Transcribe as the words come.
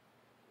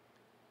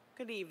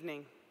Good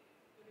evening.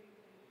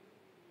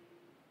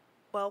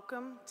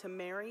 Welcome to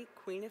Mary,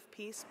 Queen of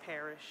Peace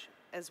Parish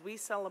as we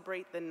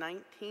celebrate the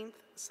 19th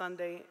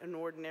Sunday in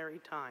Ordinary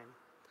Time.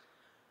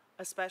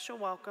 A special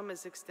welcome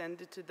is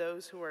extended to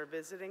those who are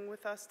visiting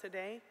with us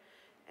today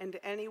and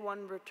to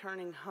anyone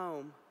returning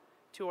home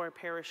to our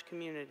parish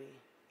community.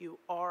 You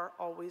are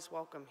always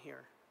welcome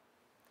here.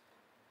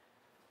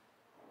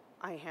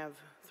 I have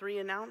 3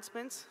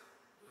 announcements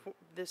for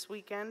this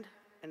weekend,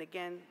 and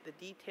again, the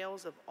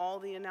details of all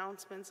the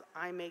announcements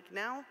I make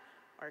now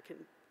are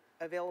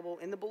available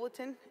in the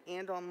bulletin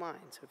and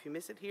online. So if you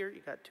miss it here,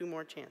 you got 2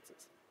 more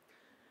chances.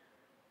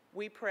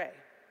 We pray.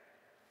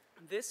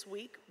 This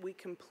week, we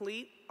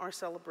complete our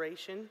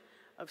celebration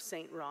of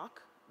Saint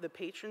Roch, the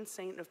patron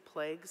saint of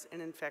plagues and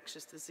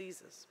infectious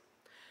diseases.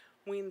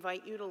 We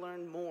invite you to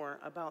learn more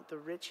about the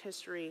rich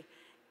history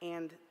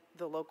and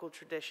the local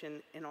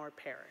tradition in our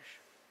parish.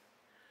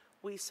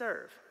 We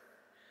serve.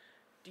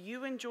 Do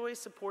you enjoy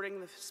supporting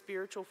the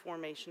spiritual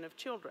formation of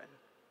children?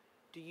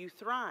 Do you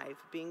thrive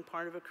being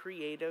part of a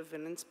creative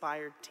and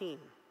inspired team?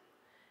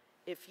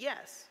 If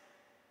yes,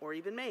 or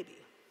even maybe,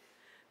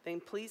 then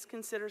please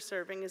consider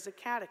serving as a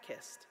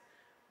catechist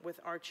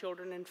with our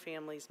Children and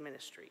Families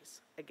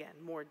Ministries. Again,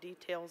 more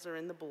details are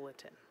in the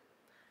bulletin.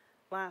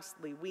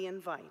 Lastly, we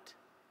invite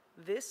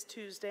this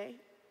Tuesday,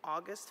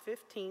 August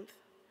 15th,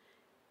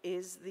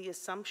 is the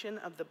Assumption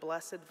of the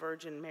Blessed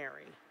Virgin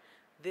Mary.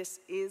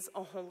 This is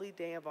a holy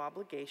day of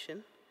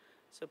obligation,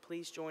 so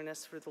please join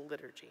us for the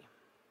liturgy.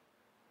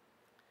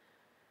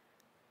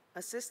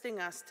 Assisting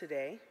us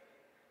today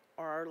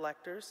are our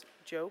lectors,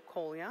 Joe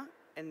Kolya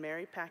and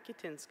Mary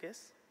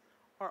Pakutinskis.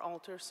 Our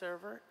altar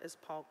server is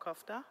Paul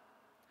Kufta.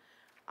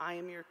 I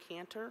am your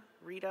cantor,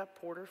 Rita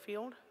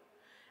Porterfield,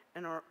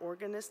 and our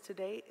organist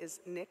today is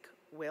Nick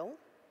Will.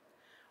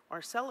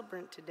 Our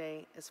celebrant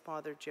today is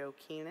Father Joe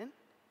Keenan.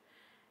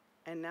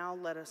 And now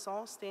let us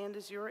all stand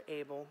as you are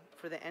able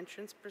for the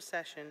entrance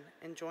procession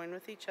and join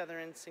with each other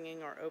in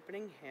singing our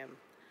opening hymn,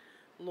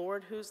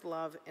 Lord Whose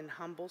Love in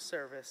Humble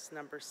Service,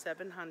 number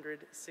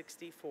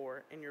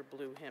 764 in your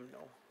blue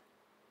hymnal.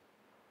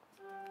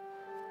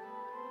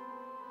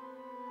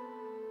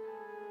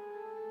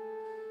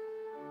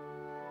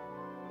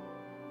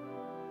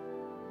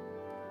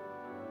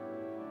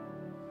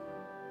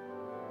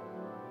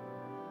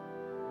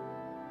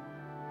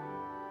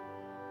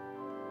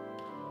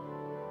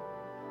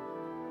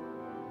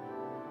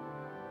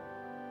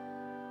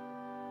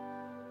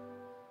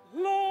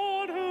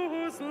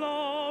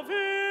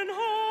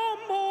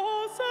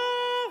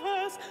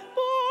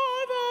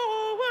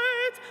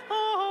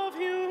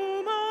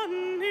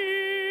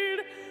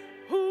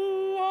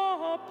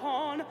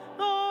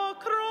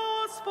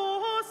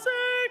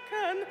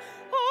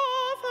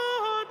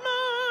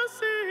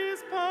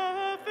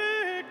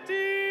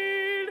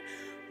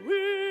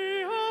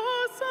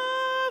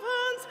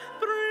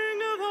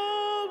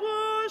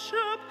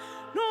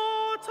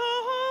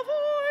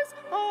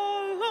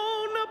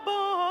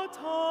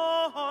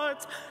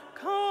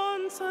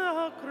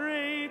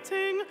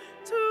 Consecrating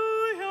to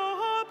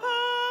your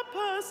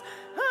purpose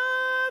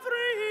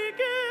every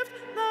gift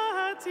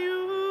that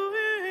you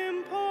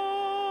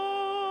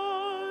impart.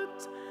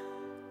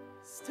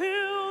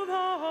 Still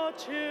the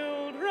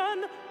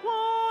children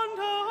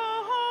wander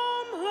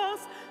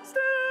homeless,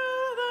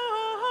 still the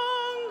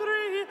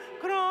hungry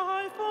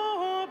cry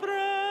for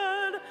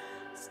bread,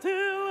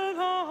 still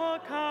the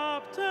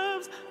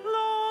captives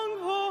long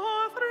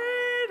for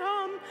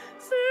freedom,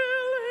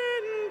 still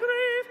in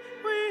grief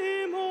we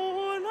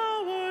mourn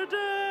our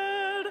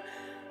dead.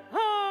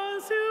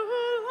 As you,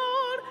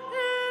 Lord,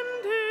 in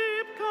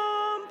deep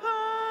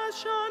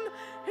compassion,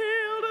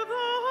 healed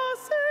the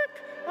sick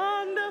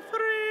and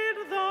freed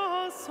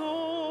the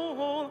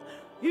soul,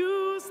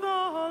 use the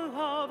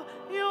love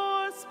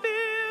your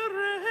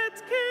Spirit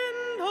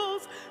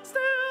kindles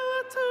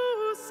still to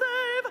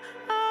save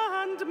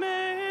and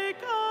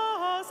make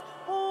us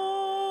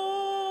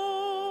whole.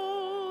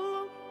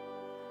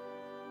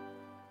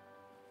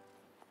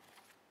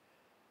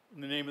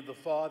 In the name of the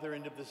Father,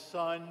 and of the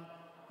Son,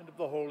 and of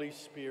the Holy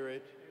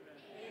Spirit.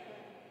 Amen.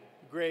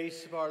 The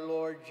grace of our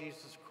Lord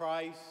Jesus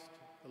Christ,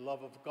 the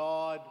love of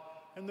God,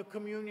 and the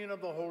communion of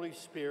the Holy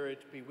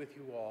Spirit be with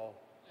you all.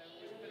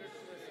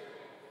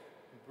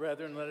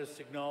 Brethren, let us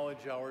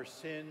acknowledge our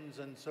sins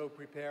and so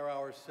prepare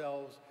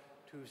ourselves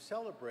to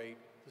celebrate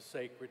the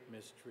sacred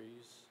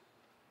mysteries.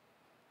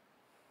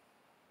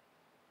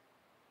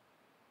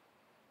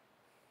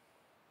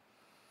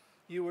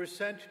 You were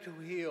sent to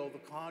heal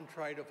the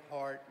contrite of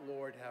heart.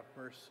 Lord, have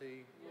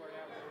mercy. Lord,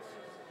 have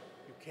mercy.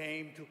 You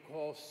came to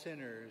call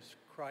sinners.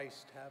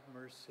 Christ, have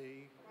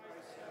mercy.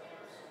 Christ, have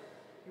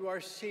mercy. You are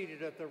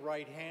seated at the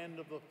right hand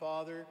of the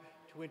Father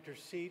to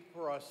intercede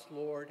for us.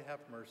 Lord,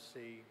 have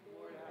mercy.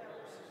 Lord, have mercy.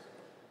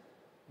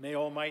 May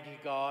Almighty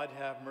God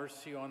have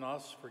mercy on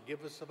us,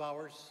 forgive us of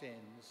our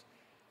sins,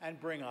 and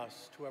bring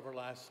us to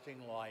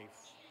everlasting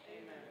life.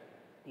 Amen.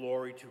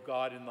 Glory to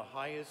God in the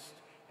highest,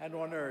 and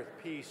on earth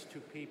peace to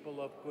people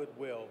of good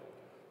will.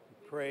 We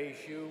praise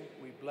you,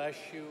 we bless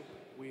you,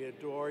 we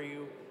adore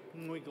you,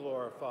 and we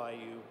glorify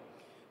you.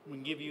 We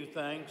give you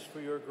thanks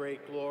for your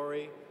great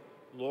glory,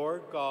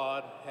 Lord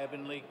God,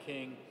 heavenly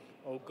King,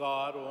 O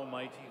God,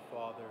 almighty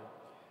Father,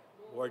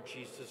 Lord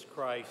Jesus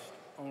Christ,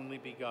 only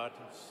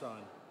begotten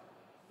Son,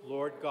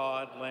 Lord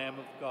God, Lamb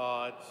of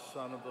God,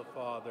 Son of the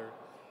Father,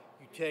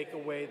 you take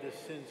away the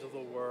sins of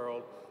the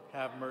world,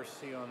 have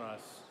mercy on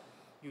us.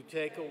 You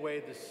take away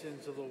the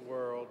sins of the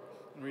world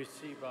and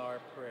receive our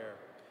prayer.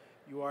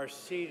 You are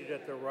seated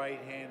at the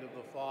right hand of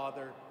the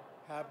Father,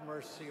 have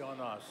mercy on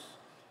us.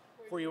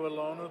 For you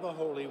alone are the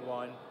Holy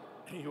One,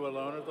 you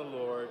alone are the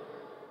Lord,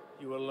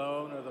 you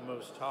alone are the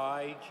Most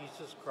High,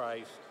 Jesus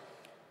Christ,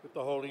 with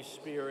the Holy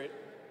Spirit,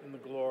 in the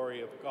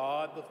glory of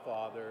God the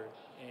Father.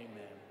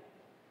 Amen.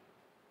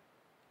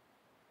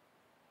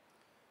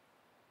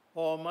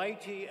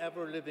 Almighty,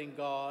 ever-living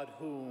God,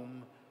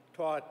 whom,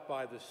 taught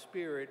by the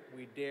Spirit,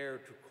 we dare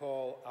to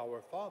call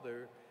our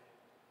Father,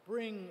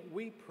 bring,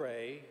 we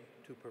pray,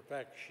 to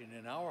perfection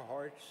in our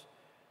hearts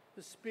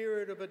the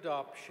spirit of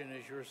adoption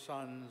as your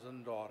sons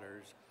and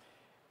daughters,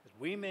 that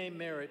we may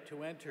merit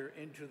to enter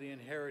into the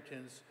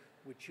inheritance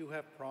which you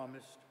have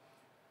promised,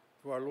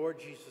 through our Lord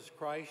Jesus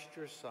Christ,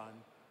 your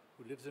Son,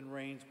 who lives and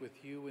reigns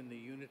with you in the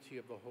unity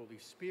of the Holy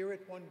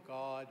Spirit, one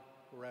God,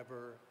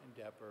 forever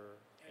and ever.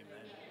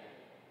 Amen.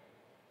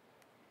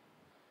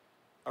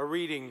 A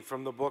reading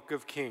from the Book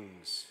of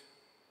Kings.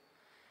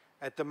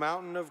 At the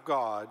mountain of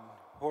God,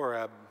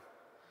 Horeb,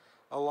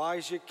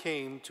 Elijah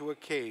came to a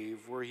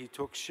cave where he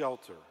took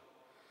shelter.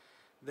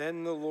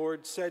 Then the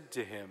Lord said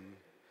to him,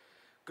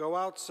 "Go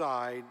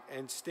outside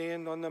and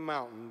stand on the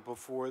mountain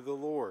before the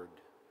Lord.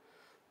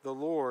 The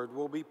Lord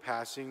will be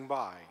passing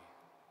by."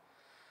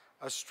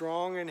 A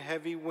strong and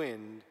heavy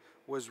wind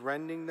was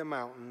rending the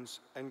mountains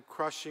and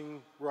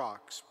crushing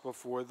rocks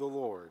before the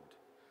Lord.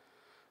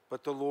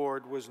 But the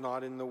Lord was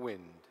not in the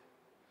wind.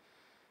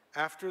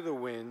 After the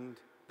wind,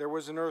 there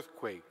was an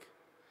earthquake,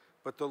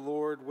 but the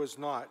Lord was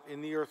not in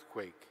the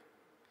earthquake.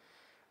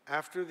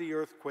 After the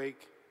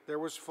earthquake, there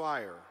was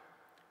fire,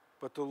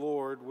 but the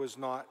Lord was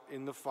not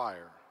in the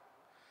fire.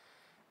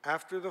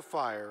 After the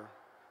fire,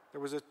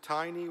 there was a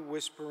tiny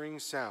whispering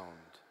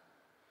sound.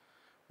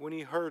 When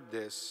he heard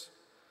this,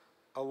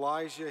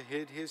 Elijah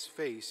hid his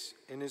face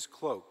in his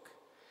cloak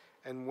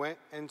and went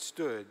and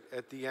stood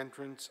at the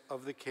entrance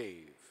of the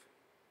cave.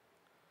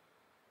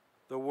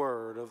 The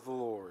word of the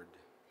Lord.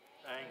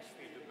 Thanks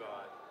be to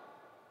God.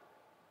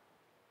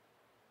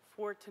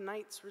 For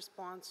tonight's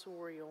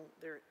responsorial,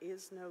 there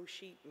is no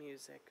sheet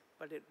music,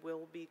 but it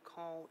will be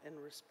call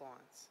and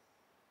response.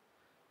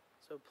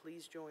 So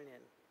please join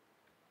in.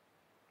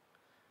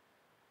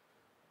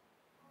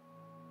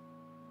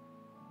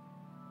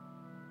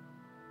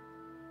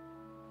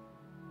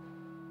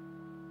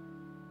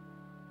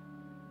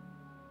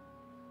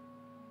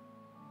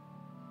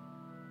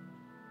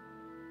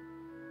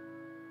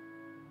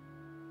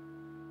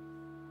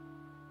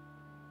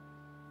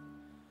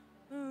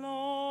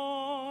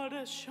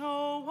 Lord,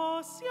 show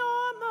us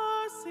your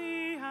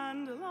mercy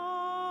and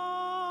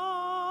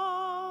love.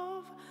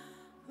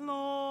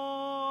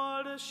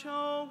 Lord,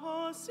 show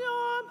us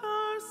your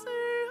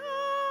mercy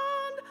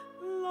and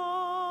love.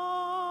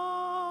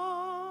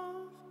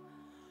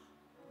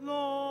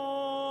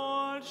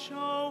 Lord,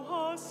 show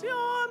us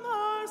your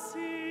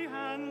mercy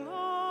and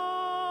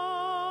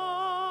love.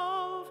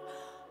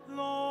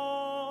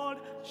 Lord,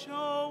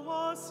 show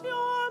us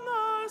your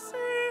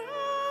mercy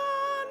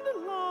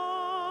and love.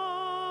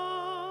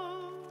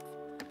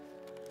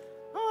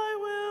 I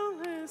will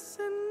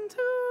listen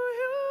to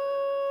you,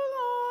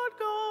 Lord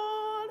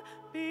God,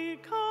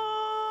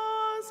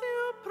 because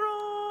you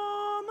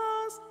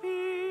promised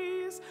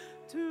peace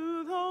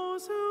to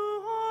those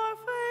who are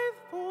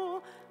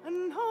faithful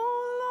and no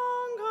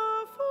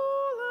longer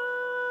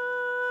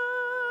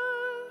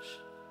foolish.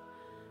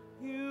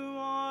 You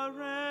are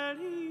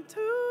ready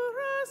to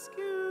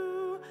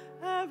rescue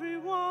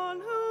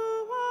everyone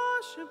who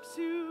worships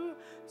you,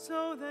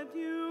 so that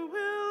you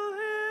will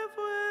live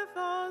with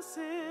us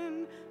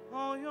in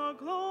all your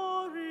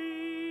glory.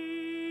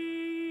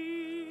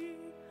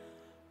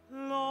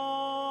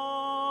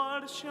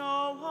 Lord,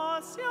 show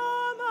us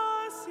your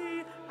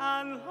mercy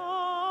and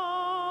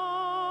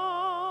love.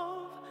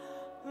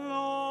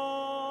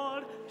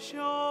 Lord,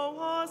 show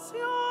us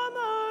your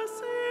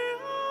mercy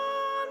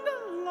and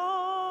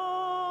love.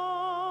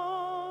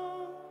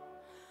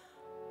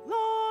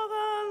 Love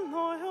and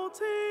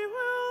loyalty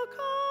will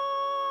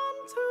come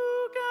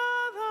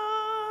together.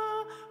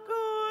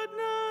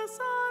 Goodness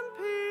and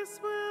peace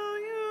will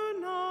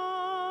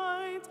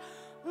unite.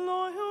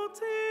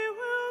 Loyalty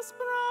will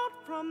sprout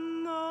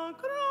from the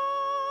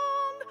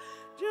ground.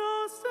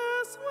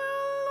 Justice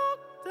will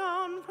look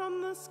down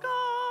from the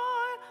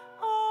sky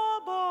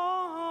above.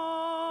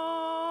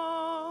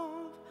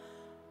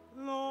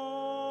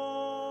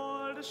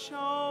 Lord,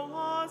 show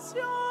us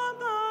your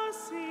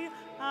mercy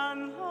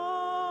and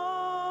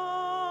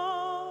love.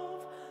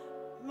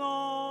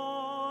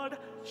 Lord,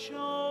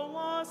 show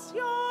us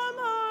your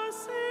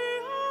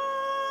mercy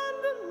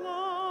and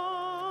love.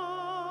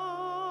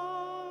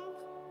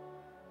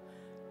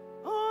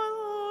 Oh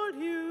Lord,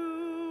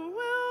 you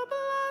will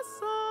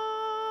bless us.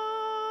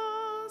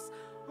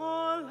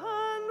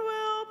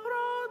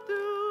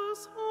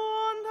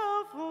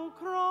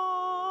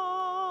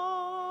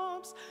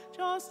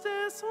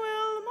 Justice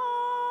will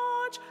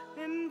march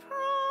in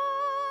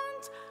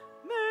front,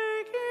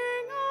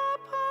 making a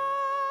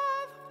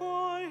path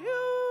for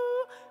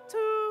you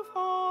to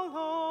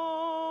follow.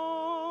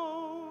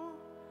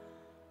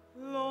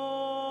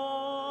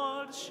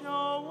 Lord,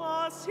 show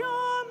us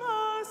your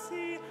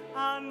mercy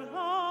and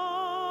love.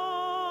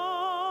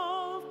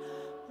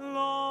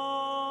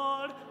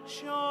 Lord,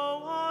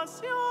 show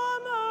us your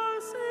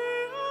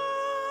mercy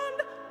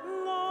and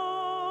love.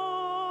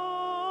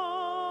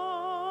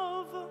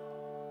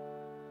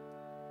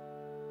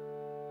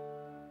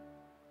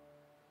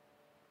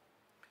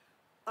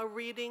 A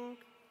reading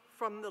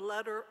from the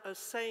letter of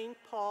St.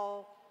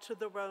 Paul to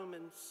the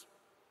Romans.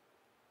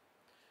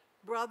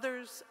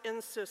 Brothers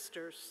and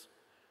sisters,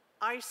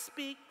 I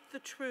speak the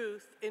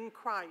truth in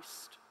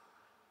Christ.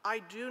 I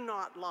do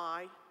not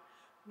lie.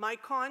 My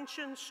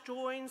conscience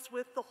joins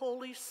with the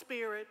Holy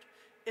Spirit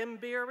in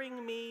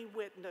bearing me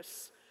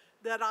witness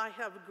that I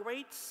have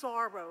great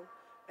sorrow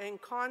and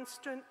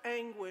constant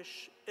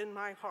anguish in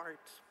my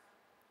heart.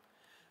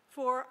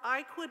 For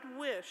I could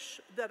wish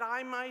that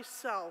I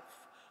myself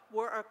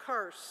were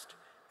accursed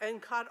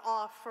and cut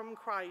off from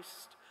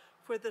Christ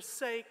for the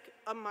sake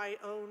of my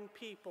own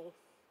people,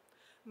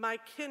 my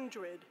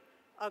kindred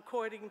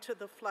according to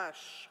the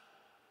flesh.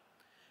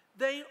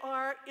 They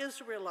are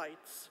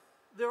Israelites,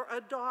 their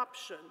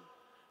adoption,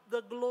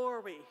 the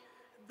glory,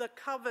 the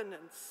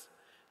covenants,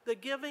 the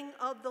giving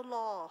of the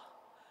law,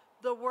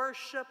 the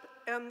worship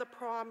and the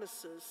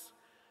promises,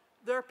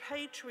 their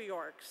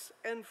patriarchs,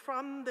 and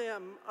from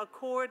them,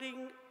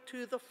 according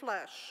to the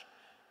flesh,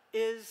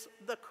 is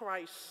the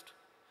Christ,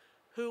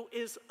 who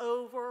is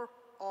over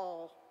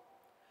all.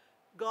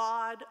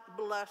 God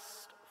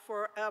blessed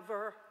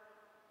forever.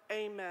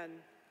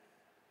 Amen.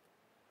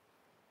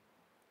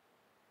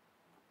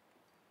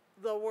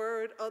 The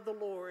word of the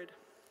Lord.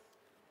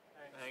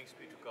 Thanks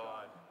be to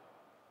God.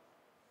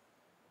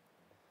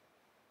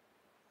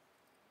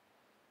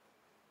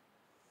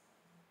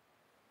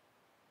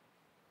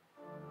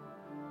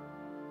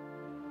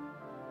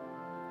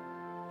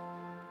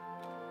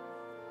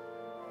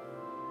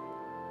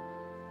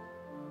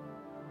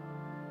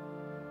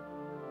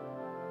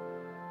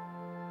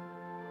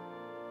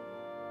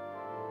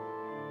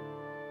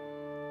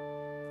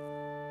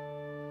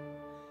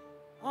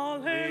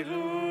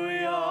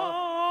 Alleluia,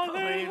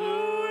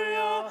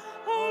 alleluia,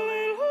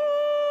 alleluia,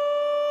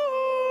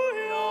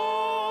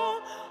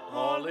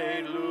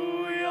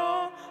 alleluia,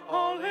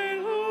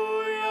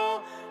 alleluia,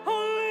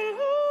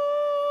 alleluia.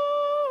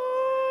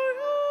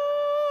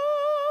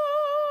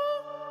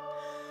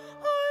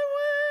 I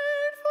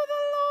wait for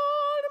the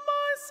Lord,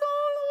 my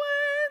soul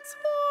waits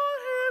for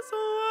his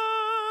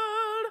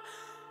word.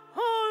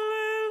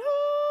 Alleluia.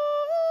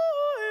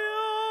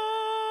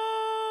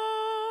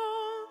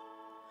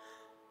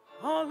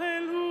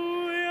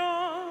 Alleluia,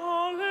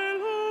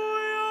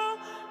 alleluia,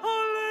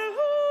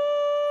 alleluia,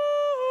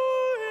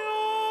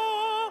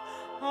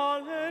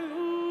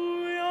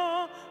 alleluia,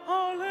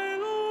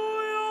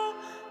 alleluia,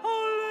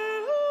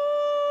 alleluia.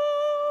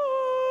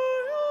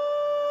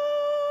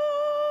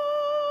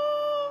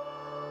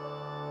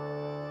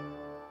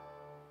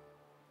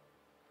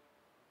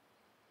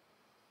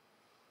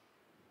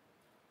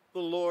 The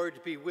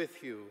Lord be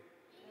with you.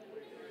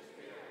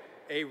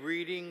 A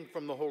reading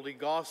from the Holy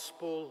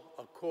Gospel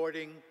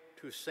according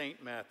to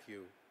St.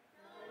 Matthew.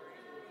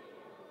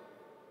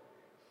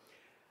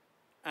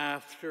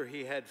 After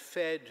he had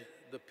fed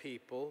the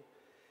people,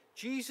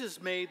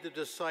 Jesus made the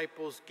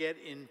disciples get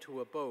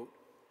into a boat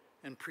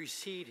and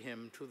precede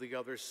him to the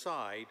other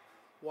side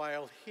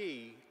while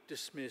he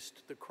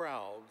dismissed the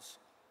crowds.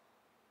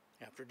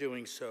 After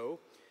doing so,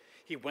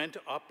 he went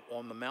up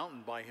on the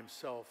mountain by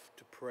himself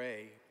to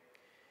pray.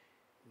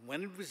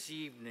 When it was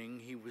evening,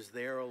 he was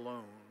there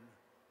alone.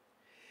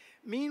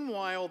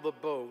 Meanwhile, the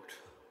boat,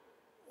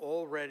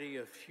 already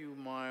a few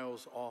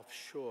miles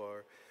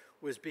offshore,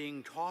 was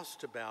being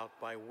tossed about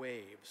by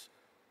waves,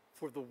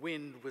 for the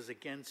wind was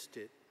against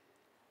it.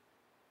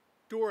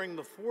 During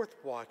the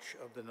fourth watch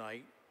of the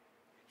night,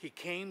 he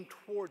came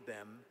toward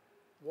them,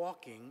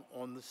 walking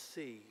on the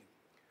sea.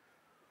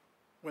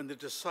 When the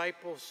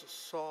disciples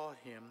saw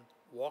him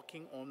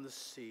walking on the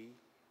sea,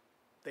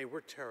 they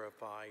were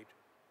terrified.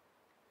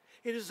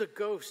 "It is a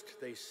ghost,"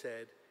 they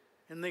said,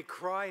 and they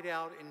cried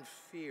out in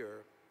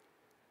fear.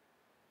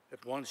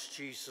 At once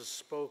Jesus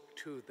spoke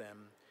to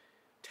them,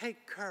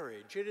 "Take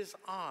courage, it is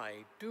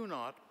I, do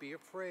not be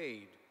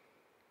afraid."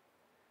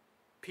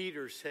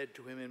 Peter said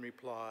to him in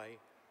reply,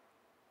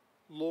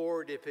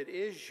 "Lord, if it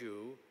is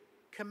you,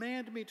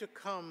 command me to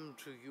come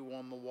to you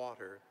on the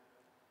water."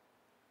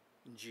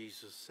 And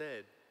Jesus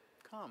said,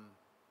 "Come."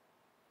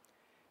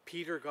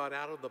 Peter got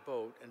out of the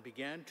boat and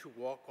began to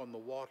walk on the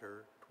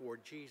water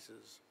toward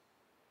Jesus.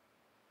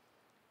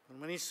 And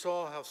when he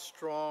saw how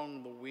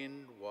strong the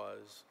wind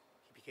was,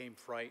 he became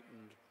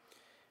frightened.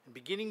 And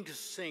beginning to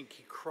sink,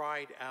 he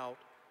cried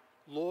out,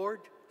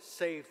 "Lord,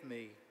 save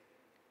me."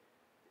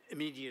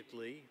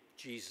 Immediately,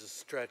 Jesus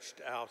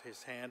stretched out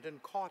his hand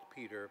and caught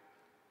Peter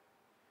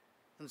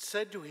and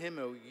said to him,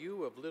 "O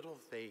you of little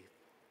faith,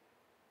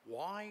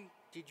 why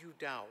did you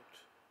doubt?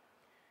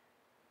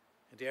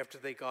 And after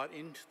they got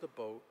into the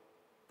boat,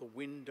 the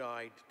wind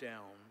died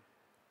down.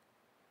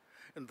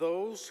 And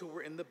those who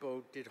were in the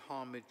boat did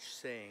homage,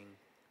 saying,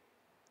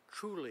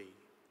 Truly,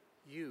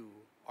 you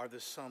are the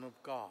Son of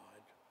God.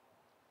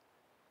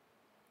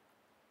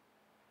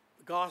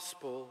 The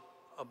Gospel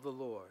of the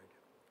Lord.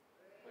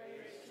 Praise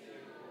to you,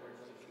 Lord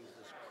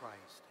Jesus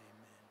Christ.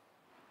 Amen.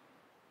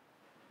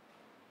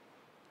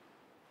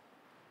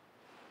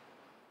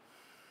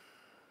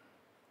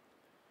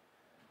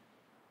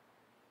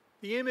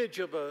 The image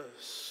of a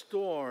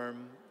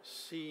storm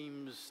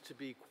seems to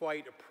be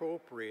quite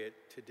appropriate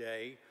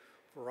today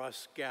for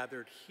us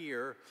gathered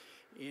here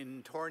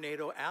in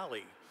Tornado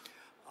Alley.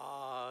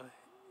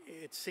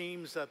 It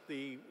seems that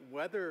the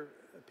weather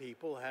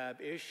people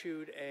have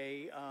issued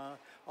a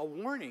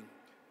warning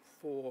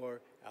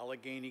for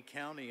Allegheny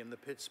County and the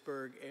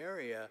Pittsburgh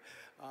area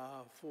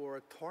for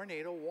a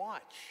tornado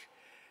watch.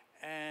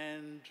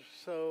 And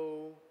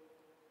so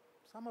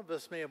some of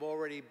us may have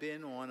already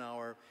been on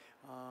our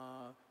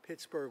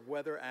Pittsburgh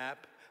weather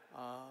app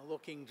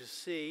looking to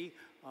see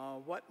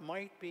what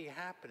might be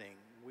happening.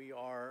 We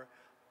are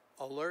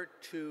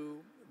alert to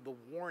the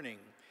warning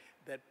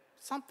that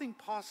something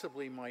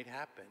possibly might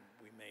happen.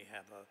 We may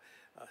have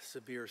a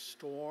severe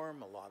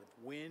storm, a lot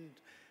of wind,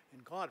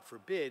 and God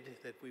forbid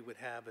that we would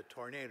have a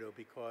tornado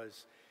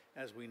because,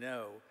 as we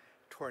know,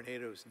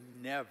 tornadoes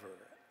never,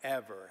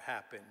 ever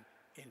happen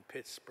in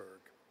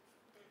Pittsburgh.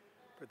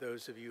 For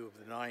those of you of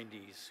the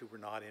 90s who were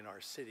not in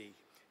our city,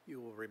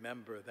 you will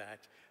remember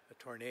that a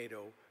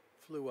tornado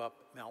flew up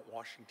Mount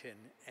Washington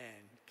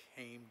and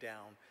came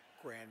down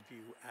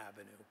Grandview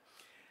Avenue.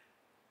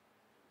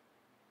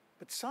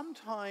 But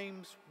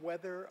sometimes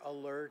weather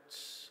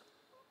alerts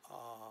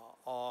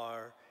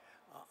are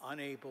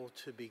unable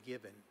to be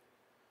given.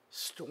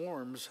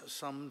 Storms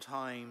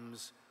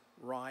sometimes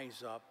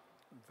rise up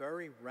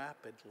very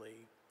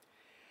rapidly.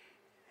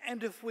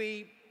 And if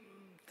we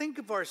think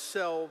of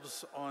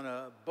ourselves on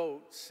a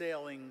boat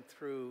sailing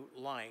through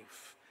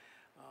life,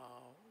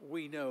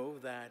 we know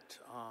that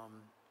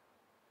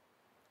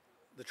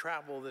the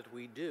travel that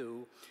we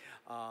do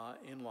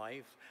in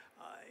life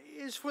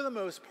is for the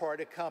most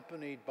part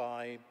accompanied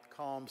by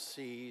calm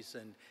seas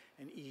and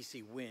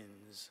easy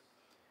winds.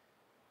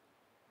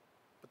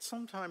 But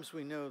sometimes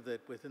we know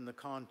that within the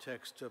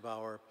context of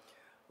our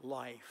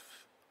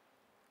life,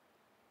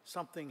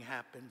 something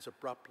happens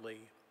abruptly.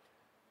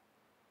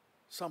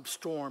 Some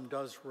storm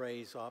does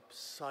raise up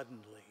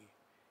suddenly.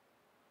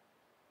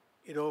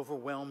 It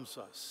overwhelms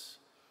us.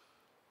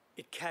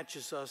 It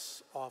catches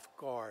us off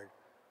guard.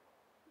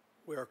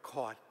 We are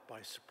caught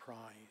by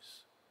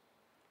surprise.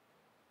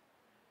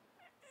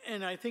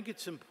 And I think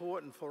it's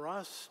important for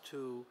us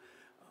to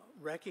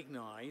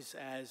recognize,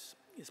 as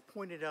is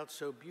pointed out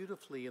so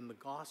beautifully in the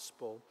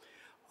gospel,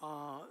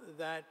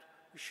 that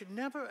we should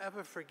never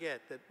ever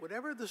forget that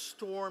whatever the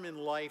storm in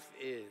life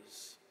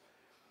is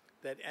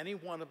that any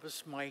one of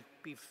us might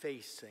be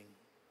facing,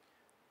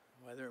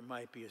 whether it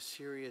might be a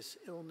serious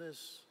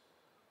illness,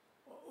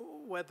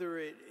 whether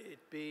it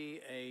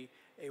be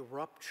a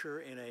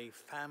rupture in a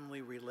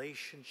family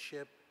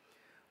relationship,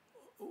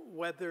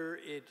 whether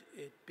it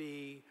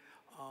be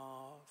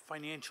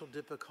financial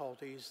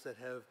difficulties that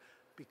have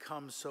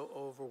become so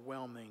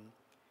overwhelming.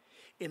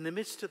 In the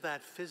midst of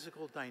that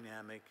physical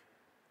dynamic,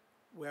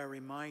 we are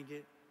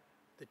reminded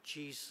that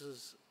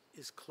Jesus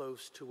is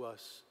close to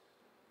us.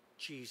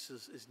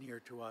 Jesus is near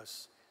to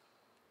us.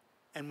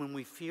 And when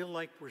we feel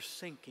like we're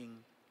sinking,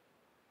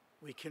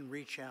 we can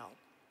reach out,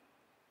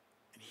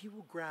 and he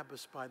will grab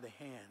us by the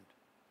hand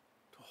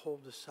to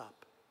hold us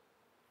up,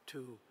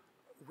 to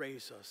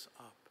raise us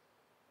up.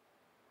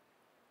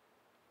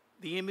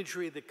 The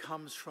imagery that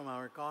comes from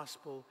our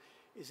gospel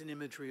is an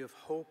imagery of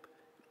hope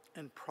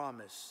and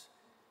promise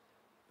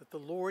that the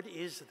Lord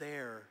is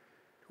there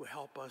to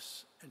help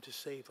us and to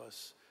save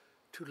us,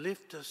 to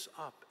lift us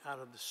up out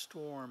of the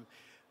storm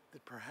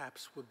that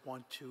perhaps would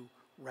want to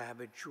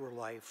ravage your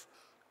life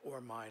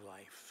or my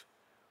life,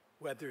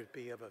 whether it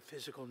be of a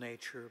physical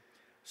nature,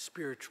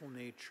 spiritual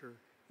nature,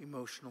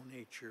 emotional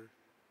nature.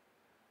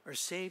 Our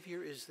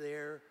Savior is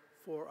there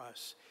for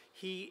us.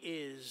 He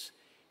is,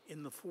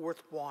 in the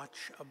fourth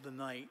watch of the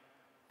night,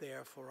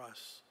 there for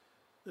us.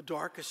 The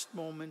darkest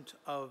moment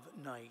of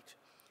night,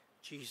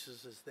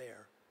 Jesus is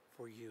there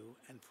for you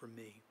and for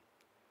me.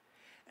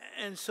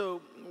 And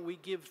so we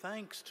give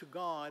thanks to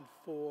God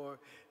for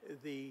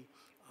the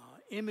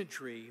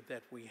imagery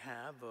that we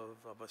have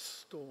of a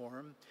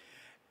storm.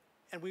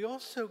 And we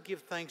also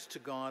give thanks to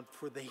God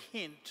for the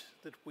hint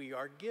that we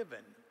are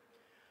given.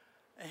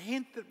 A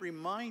hint that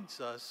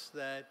reminds us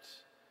that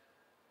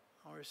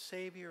our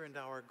Savior and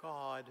our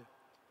God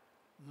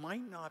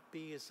might not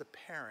be as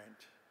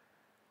apparent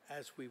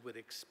as we would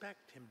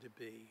expect him to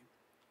be.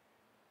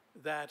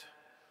 That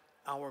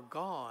our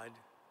God,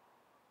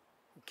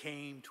 who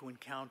came to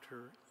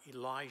encounter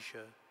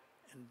Elijah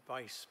and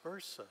vice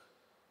versa,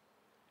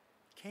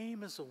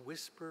 came as a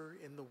whisper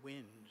in the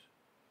wind,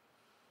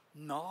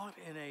 not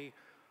in a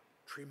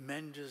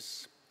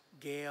tremendous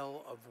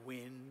gale of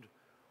wind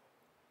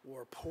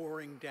or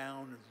pouring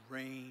down of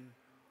rain,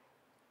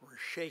 or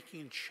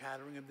shaking and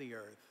shattering of the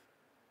earth,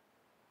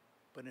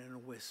 but in a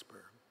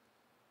whisper.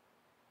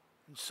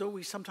 And so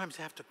we sometimes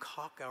have to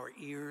cock our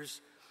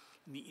ears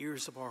and the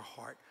ears of our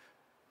heart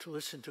to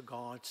listen to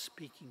God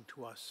speaking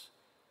to us,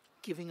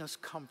 giving us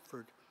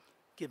comfort,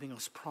 giving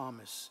us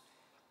promise,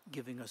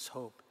 giving us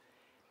hope,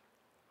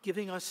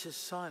 giving us his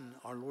Son,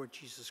 our Lord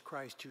Jesus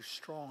Christ, whose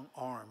strong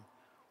arm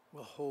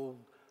will hold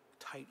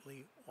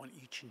tightly on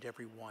each and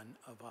every one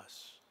of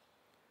us.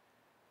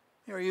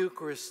 May our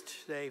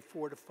Eucharist today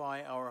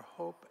fortify our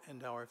hope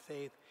and our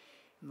faith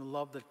in the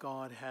love that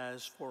God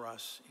has for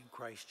us in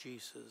Christ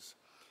Jesus.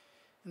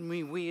 And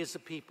we as a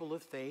people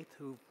of faith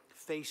who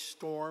face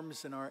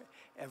storms in our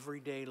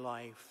everyday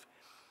life,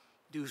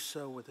 do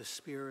so with a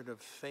spirit of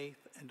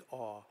faith and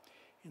awe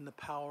in the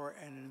power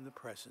and in the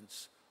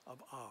presence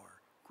of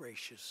our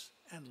gracious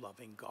and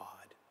loving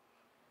God.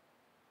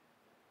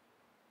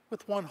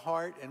 With one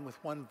heart and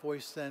with one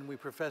voice, then, we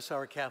profess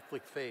our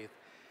Catholic faith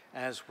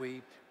as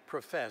we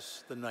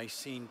profess the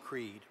Nicene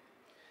Creed.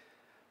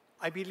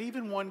 I believe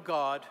in one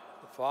God,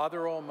 the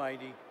Father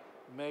Almighty,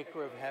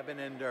 maker of heaven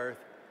and earth,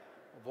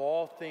 of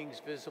all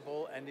things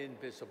visible and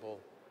invisible.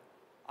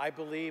 I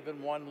believe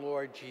in one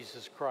Lord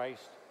Jesus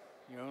Christ,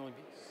 the only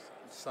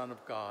Son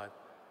of God,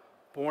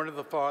 born of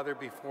the Father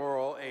before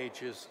all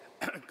ages,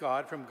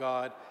 God from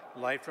God,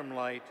 light from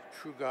light,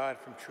 true God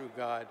from true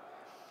God,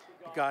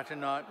 begotten,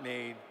 not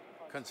made,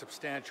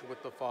 consubstantial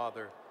with the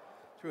Father.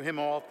 Through him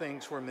all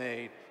things were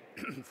made.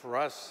 For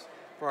us,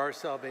 for our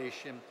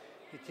salvation,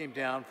 he came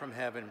down from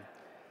heaven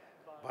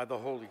by the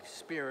Holy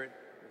Spirit.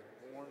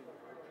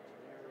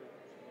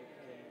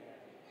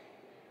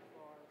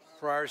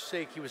 For our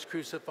sake, he was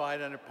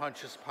crucified under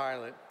Pontius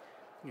Pilate.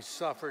 He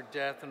suffered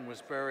death and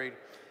was buried,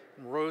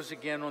 and rose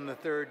again on the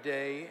third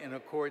day in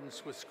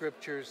accordance with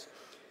Scriptures.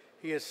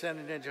 He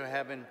ascended into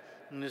heaven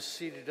and is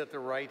seated at the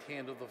right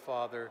hand of the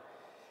Father.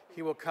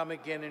 He will come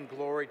again in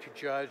glory to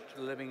judge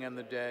the living and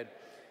the dead,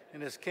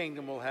 and his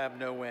kingdom will have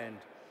no end.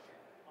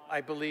 I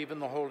believe in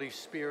the Holy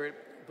Spirit,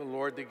 the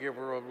Lord, the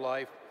giver of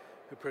life,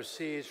 who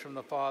proceeds from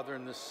the Father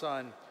and the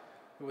Son,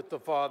 who with the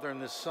Father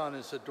and the Son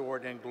is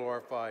adored and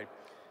glorified,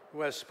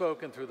 who has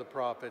spoken through the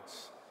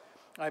prophets.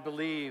 I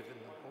believe in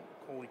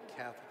the Holy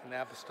Catholic and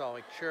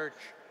Apostolic Church.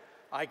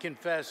 I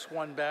confess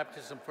one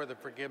baptism for the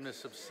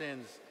forgiveness of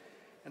sins,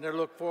 and I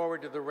look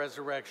forward to the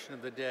resurrection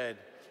of the dead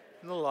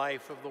and the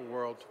life of the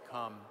world to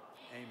come.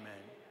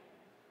 Amen.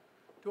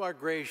 To our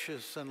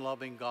gracious and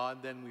loving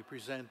God, then, we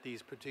present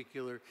these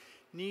particular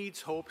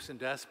needs, hopes,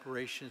 and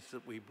aspirations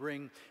that we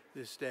bring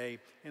this day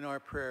in our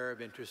prayer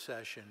of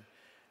intercession,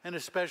 and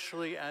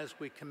especially as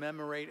we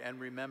commemorate and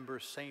remember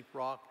St.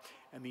 Roch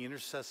and the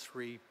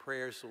intercessory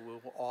prayers that we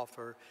will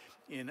offer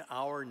in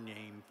our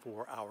name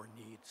for our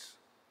needs.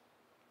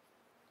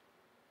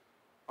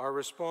 Our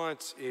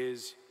response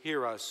is,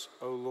 "Hear us,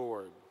 O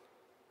Lord."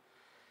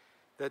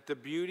 That the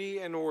beauty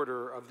and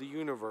order of the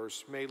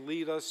universe may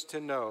lead us to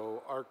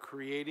know our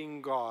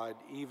creating God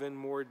even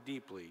more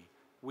deeply,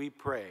 we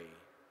pray.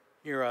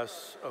 Hear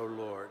us, O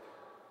Lord.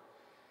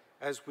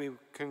 As we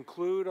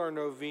conclude our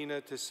novena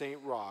to St.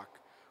 Roch,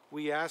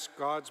 we ask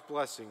God's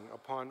blessing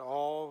upon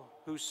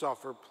all who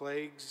suffer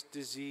plagues,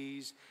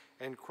 disease,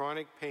 and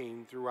chronic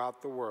pain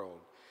throughout the world,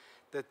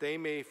 that they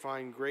may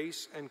find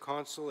grace and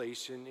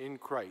consolation in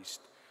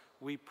Christ,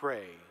 we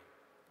pray.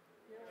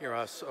 Hear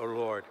us, O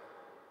Lord.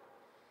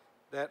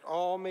 That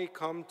all may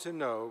come to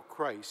know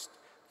Christ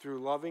through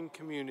loving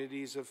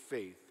communities of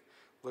faith,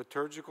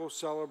 liturgical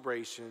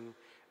celebration,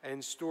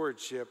 and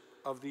stewardship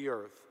of the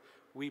earth,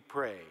 we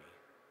pray.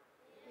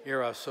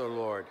 Hear us, O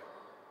Lord.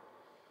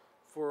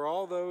 For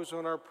all those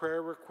on our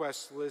prayer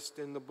request list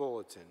in the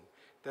bulletin,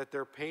 that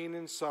their pain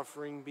and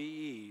suffering be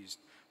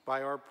eased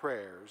by our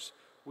prayers,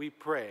 we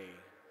pray.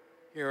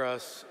 Hear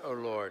us, O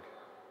Lord.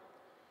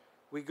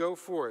 We go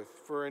forth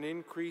for an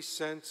increased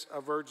sense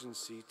of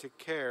urgency to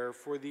care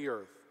for the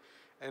earth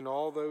and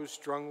all those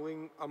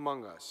struggling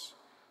among us,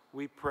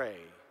 we pray.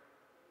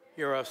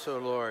 Hear us, O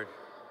Lord.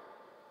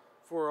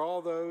 For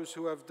all those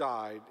who have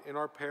died in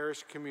our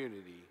parish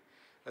community,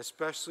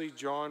 especially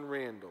John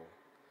Randall,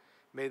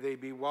 may they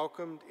be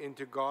welcomed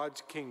into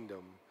God's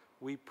kingdom,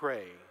 we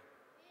pray.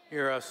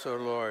 Hear us, O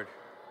Lord.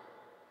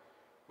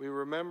 We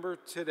remember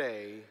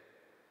today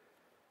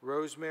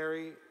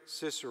Rosemary,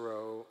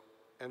 Cicero,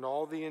 and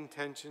all the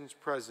intentions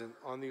present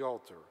on the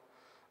altar,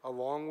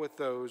 along with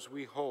those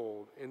we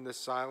hold in the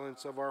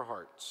silence of our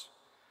hearts.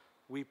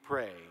 We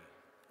pray.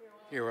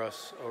 Hear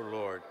us, O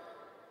Lord.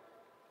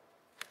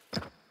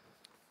 A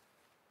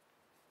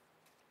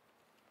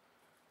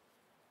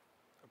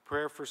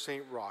prayer for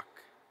St.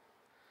 Roch.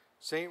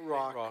 St.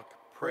 Roch,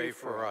 pray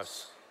for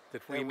us,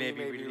 that we may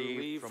be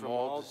relieved from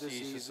all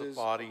diseases of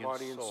body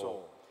and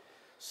soul.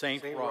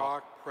 Saint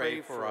Roch,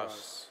 pray for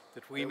us,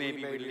 that we may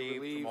be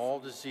relieved from all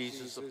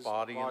diseases of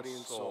body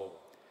and soul.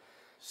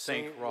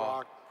 Saint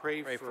Roch,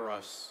 pray for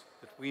us,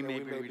 that we may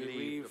be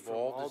relieved of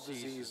all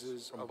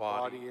diseases from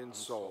body and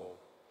soul.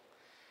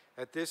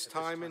 At this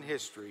time in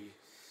history,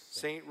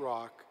 St.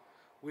 Roch,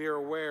 We are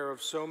aware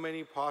of so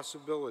many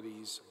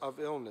possibilities of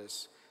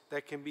illness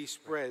that can be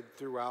spread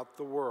throughout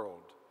the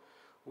world.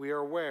 We are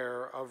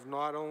aware of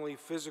not only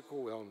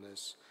physical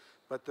illness,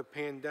 but the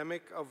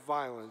pandemic of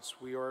violence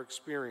we are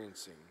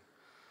experiencing.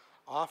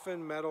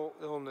 Often mental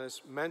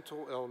illness,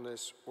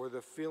 or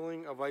the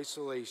feeling of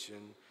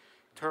isolation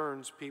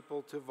turns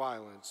people to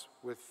violence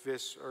with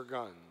fists or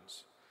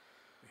guns.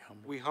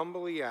 We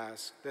humbly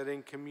ask that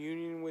in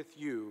communion with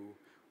you,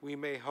 we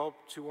may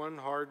help to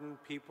unharden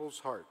people's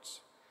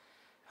hearts.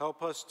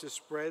 Help us to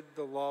spread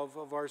the love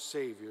of our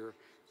Savior,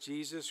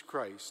 Jesus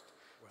Christ,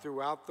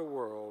 throughout the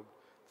world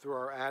through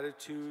our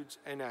attitudes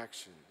and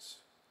actions.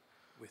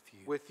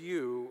 With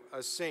you,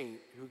 a saint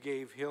who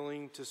gave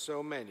healing to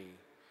so many,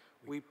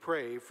 we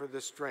pray for the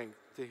strength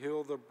to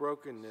heal the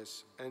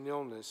brokenness and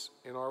illness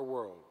in our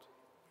world.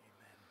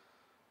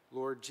 Amen.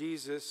 Lord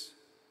Jesus,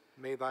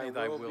 may thy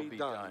will be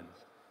done.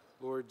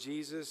 Lord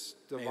Jesus,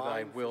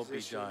 divine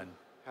physician,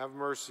 have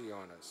mercy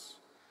on us.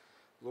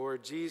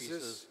 Lord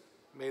Jesus,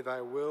 may thy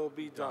will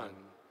be done.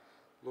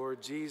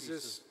 Lord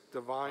Jesus,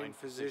 divine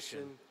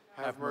physician,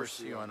 have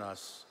mercy on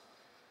us.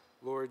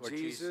 Lord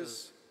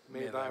Jesus,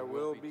 may thy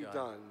will be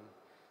done.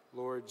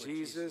 Lord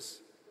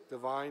Jesus,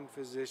 divine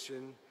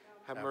physician,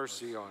 have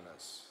mercy on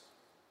us.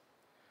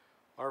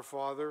 Our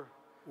Father,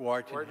 who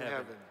art in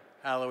heaven,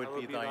 hallowed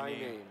be thy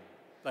name.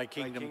 Thy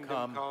kingdom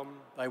come,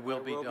 thy will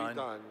be done,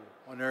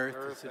 on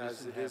earth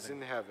as it is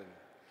in heaven.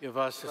 Give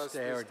us this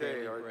day our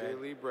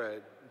daily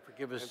bread, and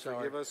forgive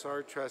us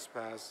our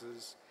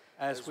trespasses,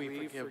 as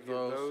we forgive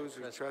those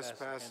who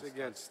trespass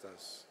against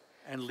us.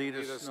 And lead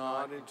us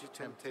not into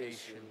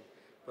temptation,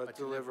 but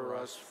deliver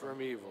us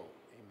from evil.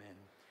 Amen.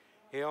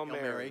 Hail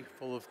Mary,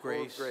 full of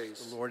grace,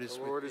 the Lord is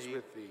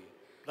with thee.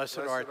 Blessed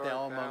art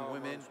thou among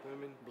women,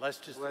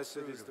 blessed is the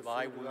fruit of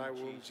thy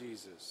womb,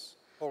 Jesus.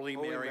 Holy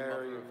Mary,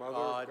 Mother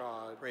of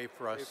God, pray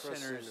for us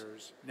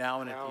sinners,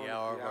 now and at the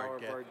hour of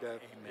our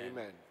death.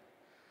 Amen.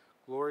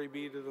 Glory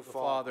be to the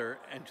Father,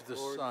 and to the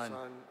Son,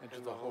 and to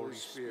the Holy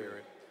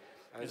Spirit,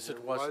 as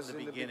it was in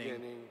the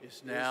beginning,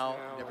 is now,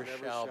 and ever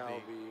shall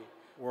be,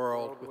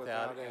 world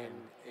without end.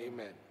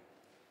 Amen.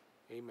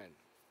 Amen.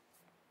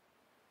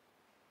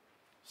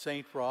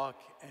 Saint Roch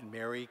and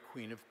Mary,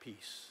 Queen of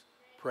Peace,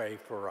 pray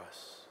for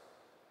us.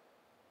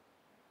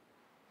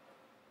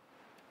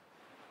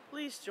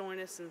 Please join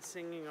us in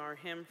singing our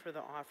hymn for the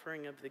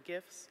offering of the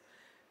gifts,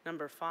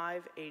 number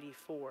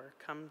 584,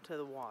 Come to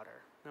the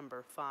Water,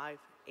 number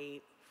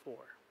 584.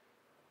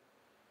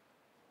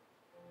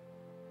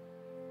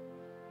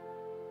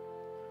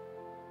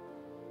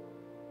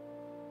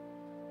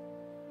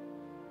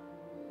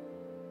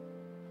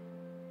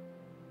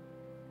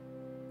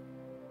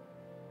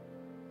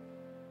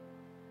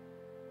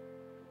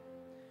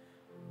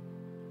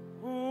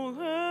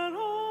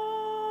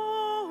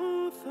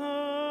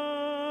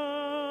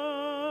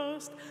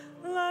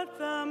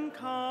 Come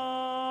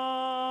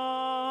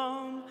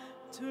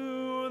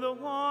to the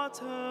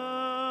water,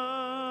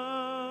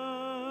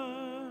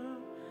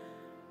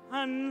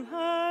 and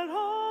let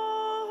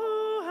all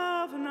who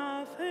have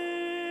nothing,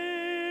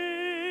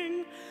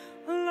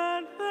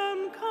 let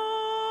them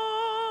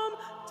come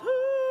to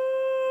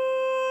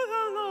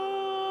the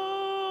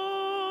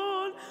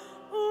Lord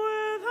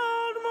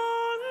without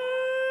money,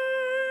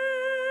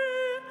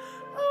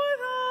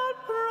 without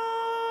price.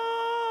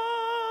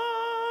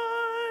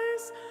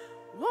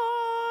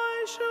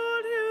 Why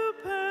should you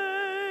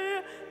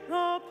pay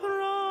the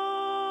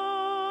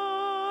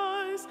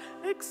price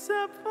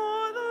except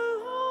for the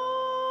Lord?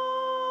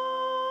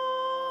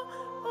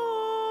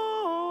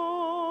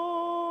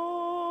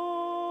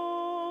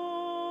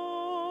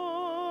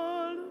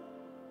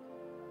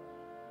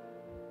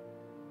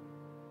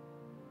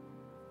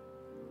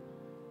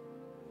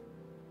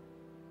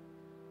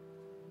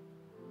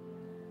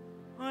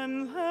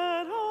 And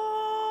let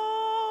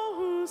all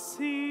who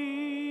seek,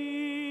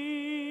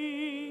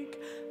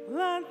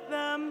 let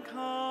them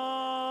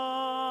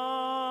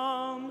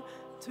come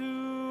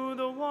to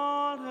the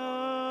water,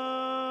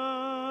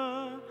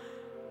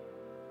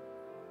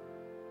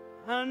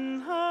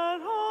 and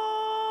let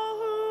all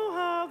who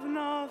have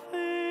nothing,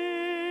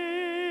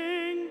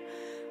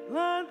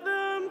 let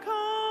them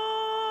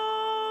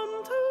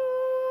come to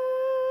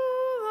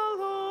the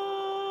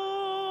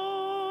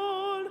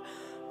Lord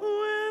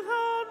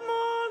without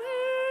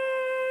money,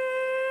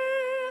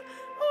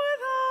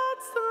 without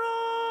strife.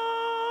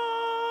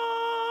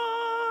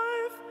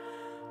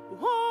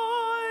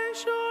 Why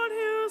should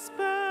you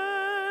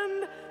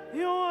spend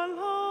your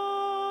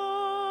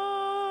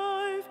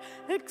life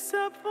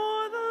except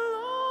for the Lord?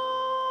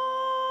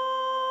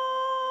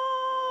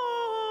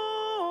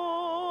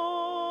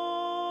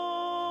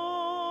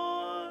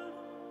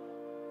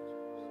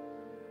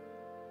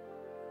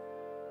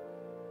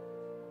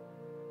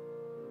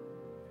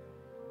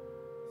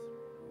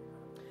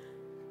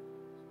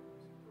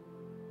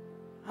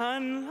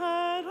 And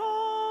let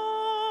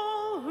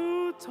all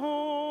who toil,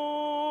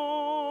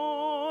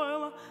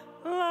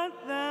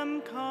 let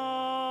them come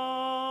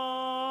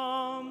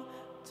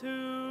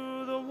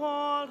to the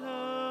water,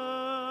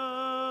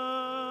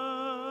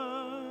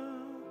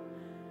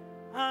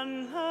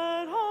 and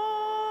let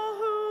all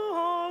who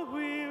are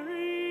weary,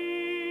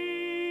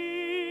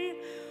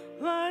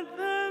 let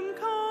them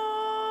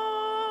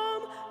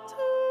come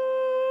to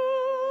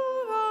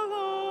the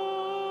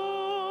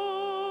Lord.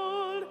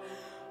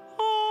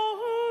 All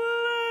who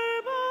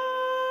labor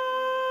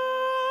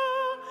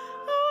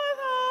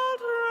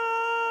without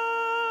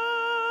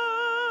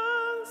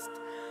rest,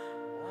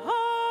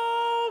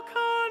 how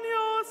can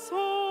your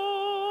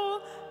soul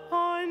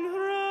find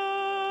rest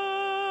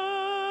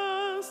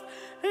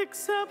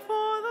except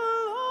for the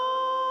Lord?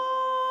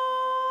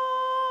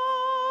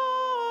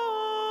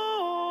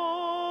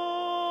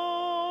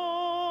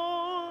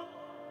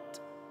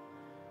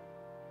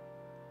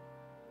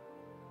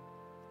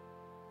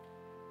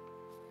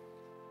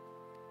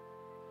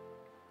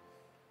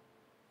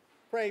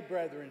 Pray,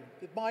 brethren,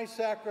 that my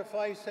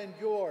sacrifice and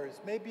yours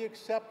may be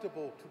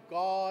acceptable to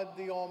God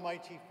the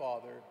Almighty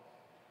Father.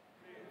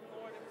 May the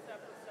Lord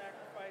accept the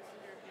sacrifice in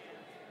your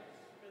hands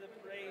for the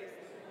praise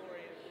and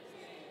glory of his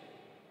name,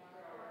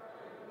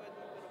 for the good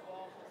and good of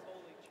all his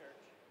holy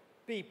church.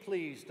 Be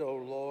pleased, O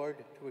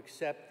Lord, to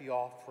accept the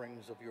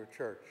offerings of your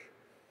church.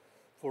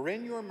 For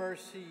in your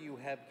mercy you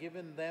have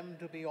given them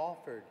to be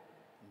offered,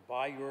 and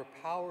by your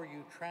power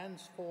you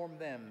transform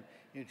them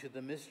into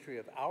the mystery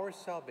of our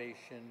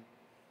salvation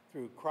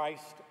through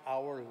Christ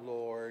our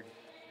Lord.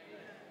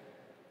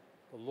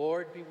 The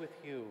Lord be with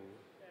you.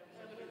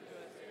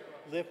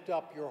 Lift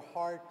up your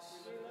hearts.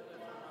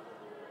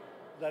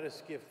 Let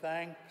us give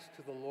thanks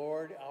to the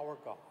Lord our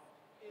God.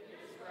 It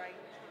is right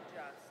and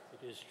just.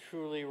 It is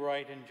truly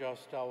right and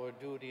just, our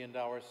duty and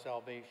our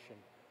salvation,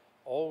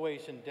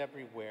 always and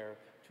everywhere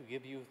to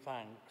give you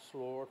thanks,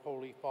 Lord,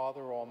 Holy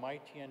Father,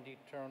 Almighty and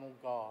eternal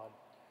God.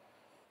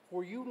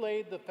 For you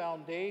laid the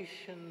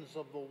foundations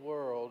of the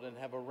world and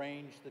have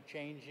arranged the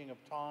changing of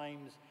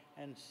times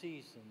and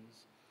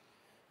seasons.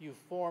 You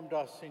formed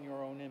us in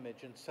your own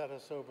image and set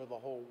us over the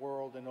whole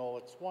world in all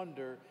its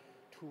wonder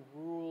to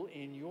rule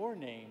in your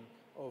name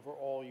over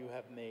all you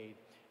have made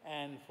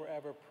and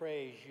forever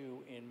praise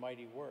you in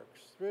mighty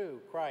works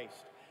through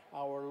Christ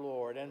our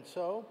Lord. And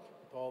so,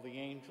 with all the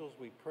angels,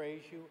 we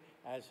praise you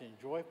as in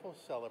joyful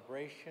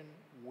celebration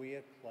we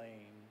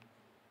acclaim.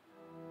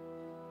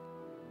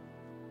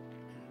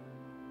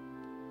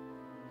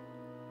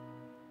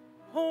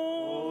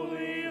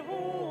 Holy,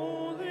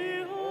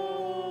 holy,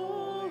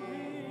 holy,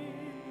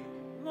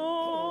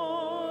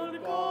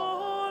 Lord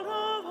God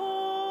of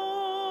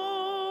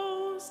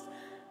hosts,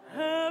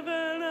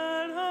 heaven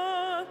and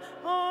earth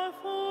are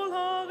full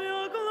of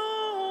your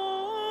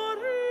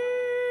glory.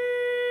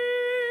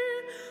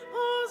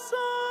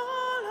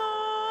 Hosanna,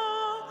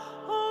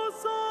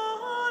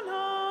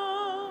 Hosanna,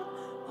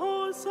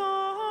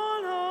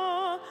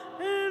 Hosanna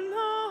in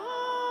the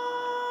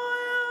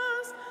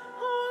highest.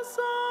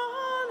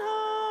 Hosanna,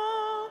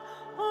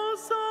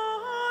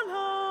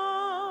 Hosanna,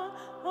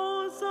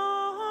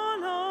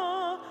 Hosanna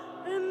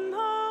in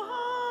the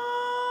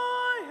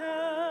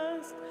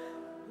highest.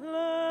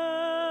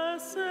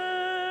 Blessed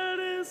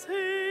is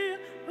he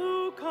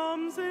who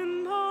comes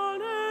in the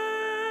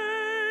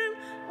name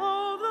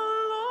of the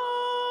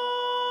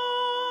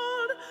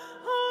Lord.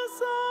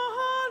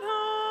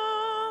 Hosanna,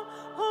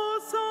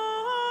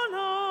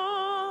 Hosanna,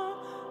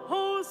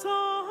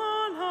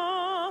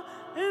 Hosanna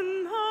in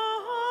the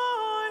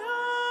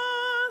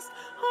highest.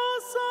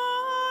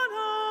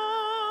 Hosanna,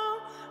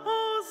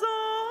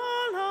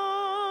 Hosanna,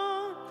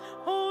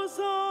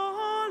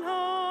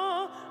 Hosanna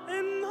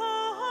in the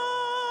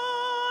highest.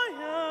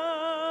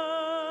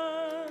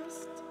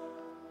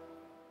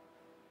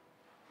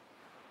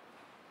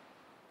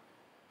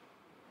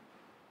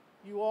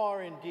 You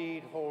are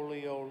indeed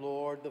holy, O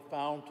Lord, the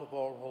fount of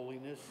all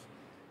holiness.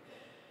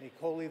 Make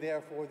holy,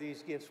 therefore,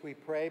 these gifts, we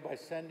pray, by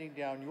sending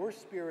down your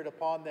Spirit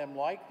upon them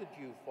like the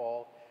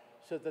dewfall,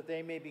 so that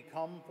they may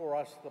become for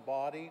us the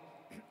body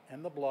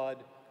and the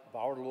blood of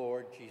our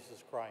Lord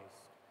Jesus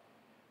Christ.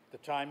 The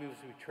time he was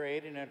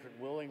betrayed and entered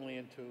willingly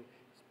into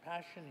his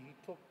passion, he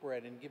took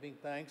bread and giving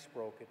thanks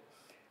broke it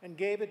and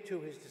gave it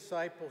to his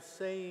disciples,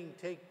 saying,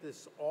 "Take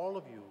this, all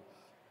of you,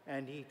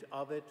 and eat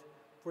of it,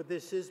 for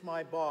this is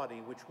my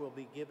body, which will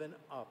be given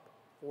up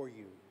for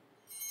you."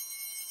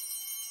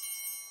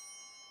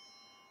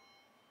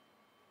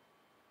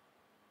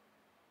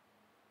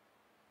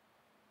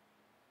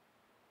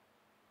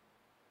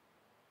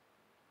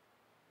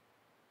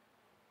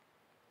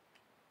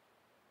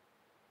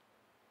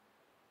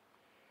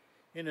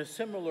 In a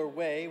similar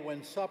way,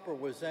 when supper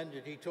was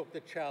ended, he took the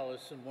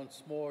chalice and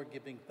once more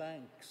giving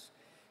thanks,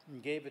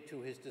 and gave it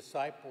to his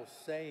disciples,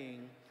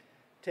 saying,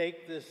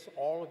 "Take this,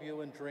 all of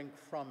you, and drink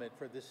from it,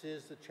 for this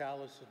is the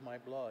chalice of my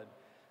blood,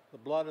 the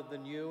blood of the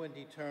new and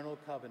eternal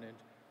covenant,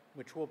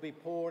 which will be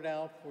poured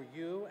out for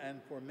you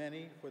and for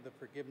many for the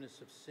forgiveness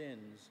of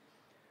sins.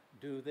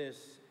 Do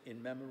this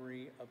in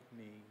memory of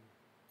me."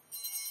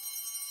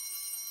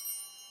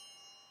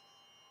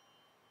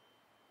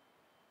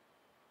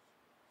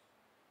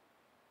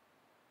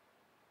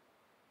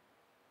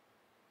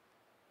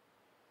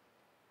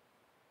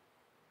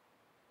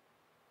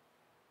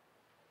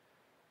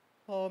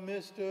 A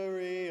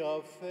mystery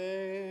of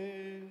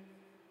faith.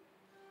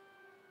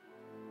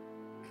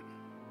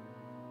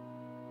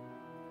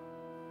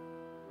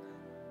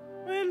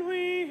 When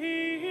we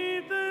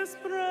eat this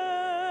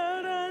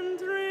bread and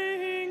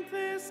drink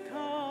this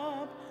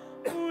cup,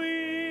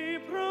 we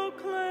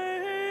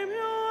proclaim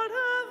your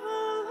death,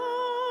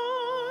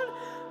 O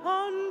Lord,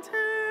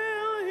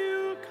 until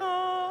you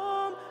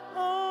come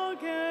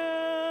again.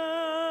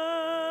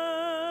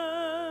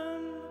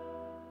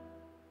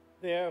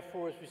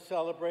 Therefore, as we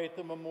celebrate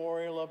the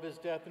memorial of his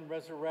death and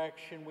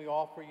resurrection, we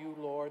offer you,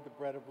 Lord, the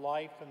bread of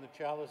life and the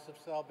chalice of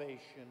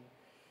salvation,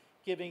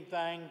 giving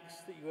thanks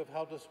that you have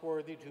held us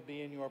worthy to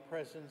be in your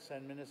presence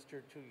and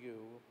minister to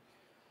you.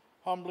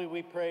 Humbly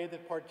we pray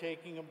that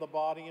partaking of the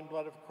body and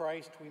blood of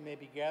Christ, we may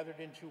be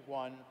gathered into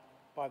one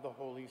by the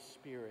Holy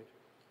Spirit.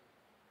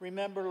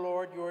 Remember,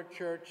 Lord, your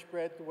church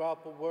spread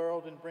throughout the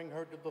world and bring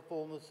her to the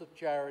fullness of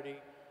charity,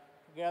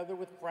 together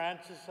with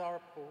Francis,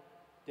 our Pope,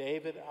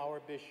 David, our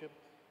Bishop,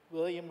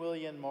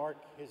 William Mark,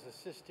 his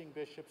assisting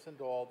bishops, and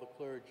all the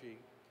clergy.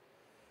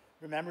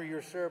 Remember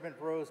your servant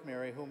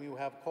Rosemary, whom you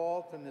have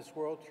called from this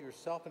world to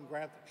yourself, and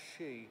grant that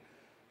she,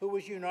 who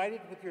was united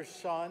with your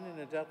Son in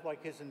a death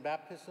like his in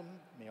baptism,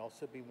 may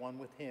also be one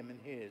with him in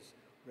his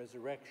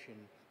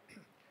resurrection.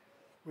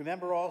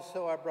 Remember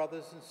also our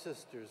brothers and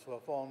sisters who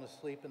have fallen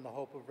asleep in the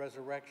hope of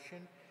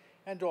resurrection,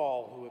 and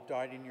all who have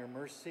died in your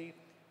mercy, in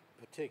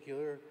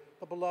particular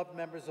the beloved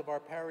members of our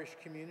parish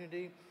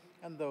community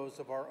and those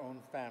of our own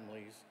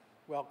families.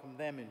 Welcome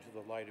them into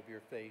the light of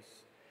your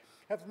face.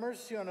 Have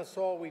mercy on us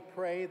all, we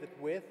pray,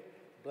 that with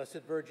the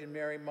Blessed Virgin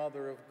Mary,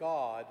 Mother of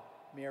God,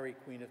 Mary,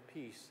 Queen of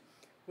Peace,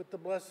 with the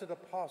blessed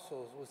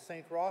apostles, with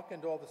Saint Roch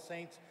and all the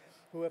saints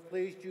who have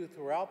pleased you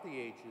throughout the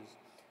ages,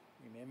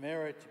 we may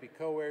merit to be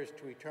co-heirs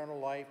to eternal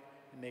life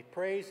and may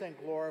praise and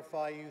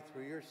glorify you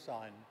through your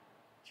Son,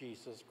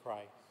 Jesus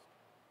Christ.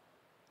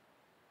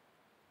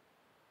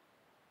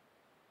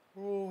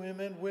 Through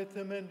him and with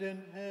him and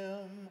in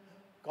him,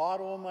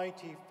 God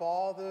Almighty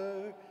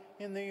Father,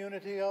 in the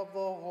unity of the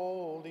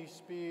Holy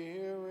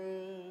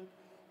Spirit,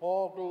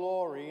 all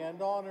glory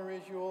and honor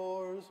is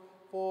yours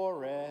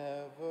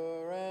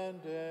forever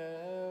and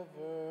ever.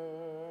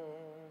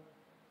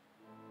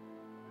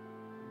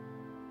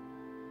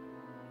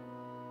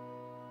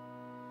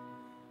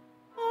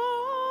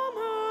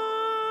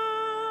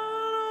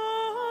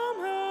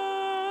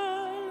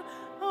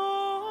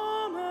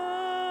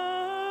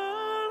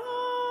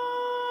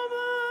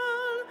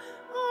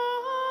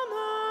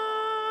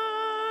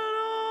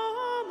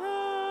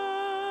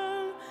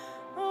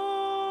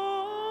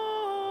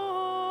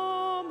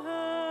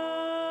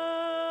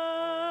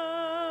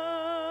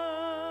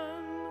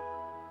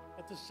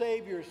 At the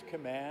Savior's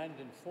command,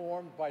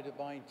 informed by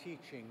divine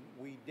teaching,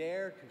 we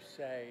dare to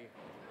say,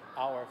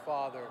 Our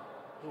Father,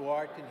 who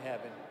art in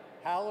heaven,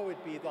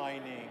 hallowed be thy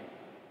name.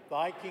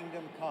 Thy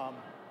kingdom come,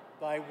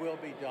 thy will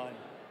be done,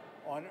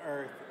 on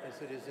earth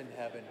as it is in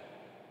heaven.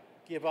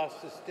 Give us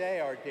this day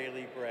our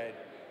daily bread,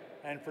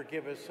 and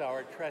forgive us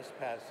our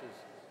trespasses,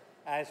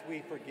 as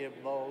we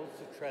forgive those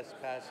who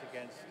trespass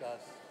against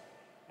us.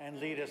 And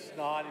lead us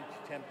not into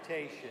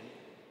temptation,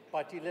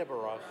 but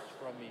deliver us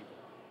from evil.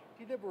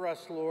 Deliver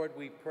us, Lord,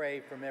 we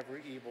pray, from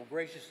every evil.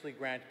 Graciously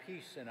grant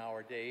peace in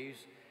our days,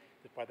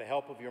 that by the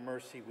help of your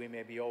mercy we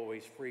may be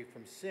always free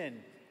from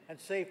sin and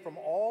safe from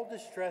all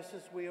distress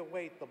as we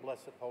await the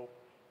blessed hope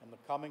and the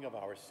coming of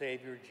our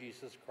Savior,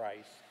 Jesus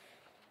Christ.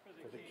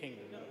 For the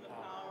kingdom and the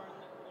power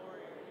and the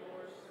glory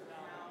are yours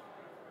now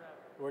and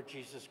forever. Lord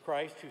Jesus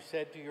Christ, who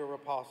said to your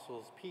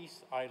apostles,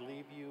 Peace I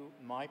leave you,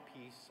 my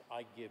peace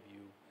I give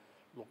you.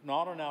 Look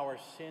not on our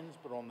sins,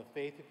 but on the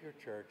faith of your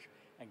church,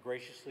 and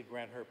graciously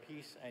grant her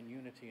peace and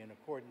unity in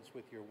accordance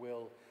with your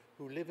will,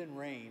 who live and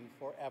reign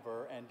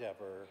forever and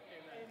ever.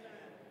 Amen.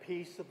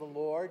 Peace of the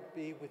Lord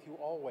be with you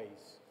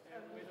always.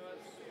 And with us.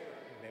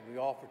 May we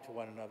offer to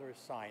one another a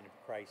sign of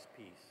Christ's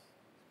peace.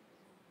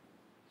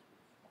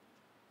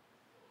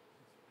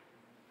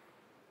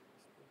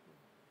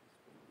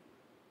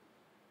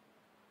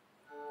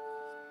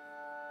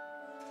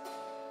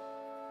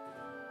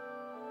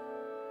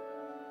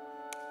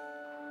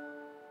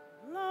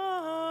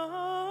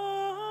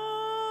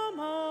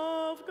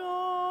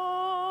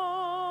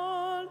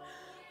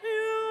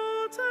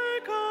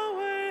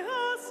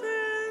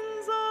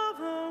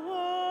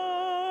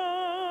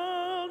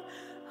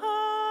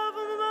 Have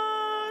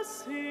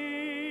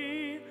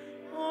mercy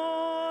on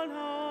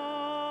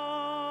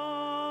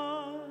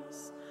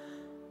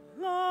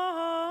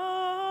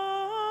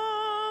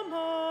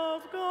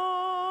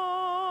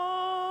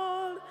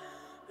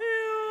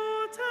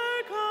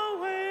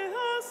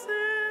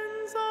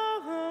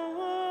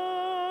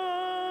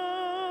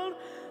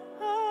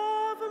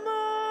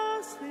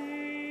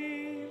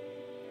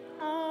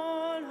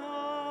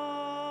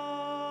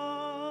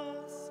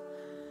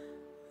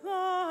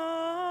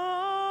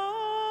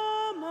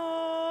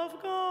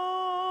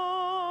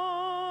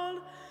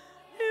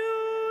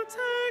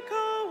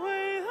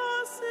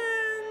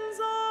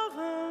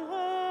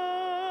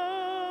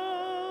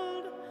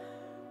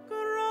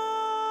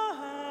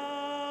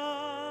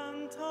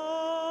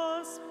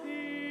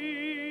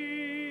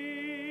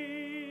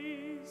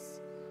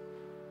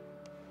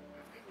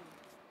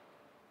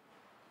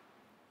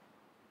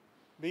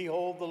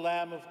Behold the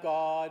Lamb of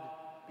God.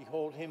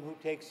 Behold him who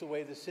takes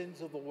away the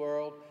sins of the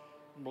world.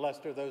 And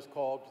blessed are those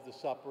called to the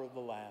supper of the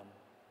Lamb.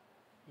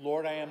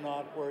 Lord, I am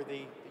not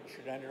worthy that you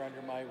should enter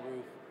under my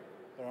roof,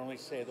 but only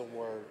say the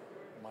word,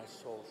 and my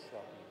soul shall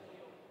be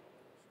healed.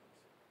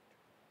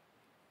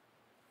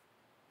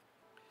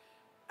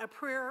 A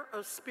prayer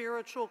of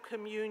spiritual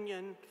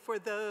communion for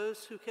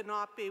those who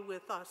cannot be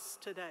with us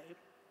today.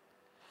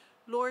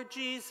 Lord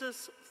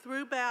Jesus,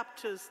 through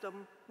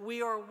baptism,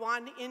 we are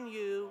one in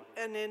you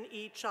and in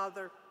each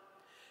other.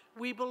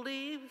 We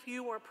believe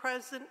you are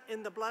present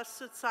in the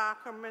Blessed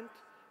Sacrament,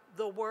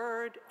 the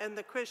Word, and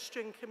the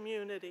Christian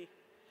community.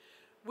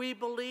 We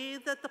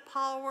believe that the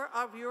power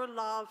of your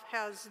love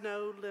has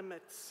no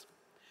limits.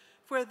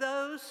 For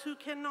those who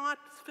cannot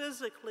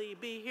physically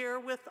be here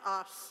with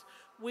us,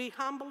 we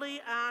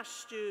humbly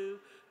ask you,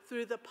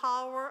 through the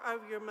power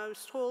of your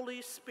most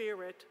Holy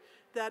Spirit,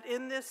 that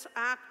in this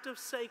act of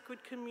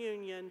sacred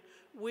communion,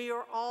 we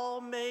are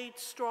all made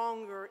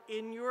stronger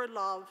in your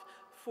love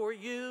for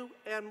you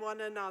and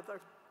one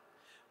another.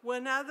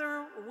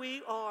 Wherever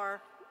we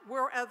are,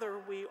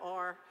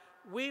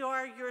 we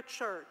are your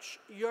church,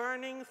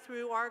 yearning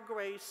through your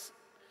grace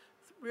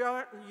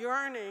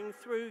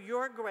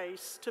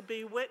to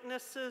be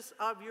witnesses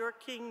of your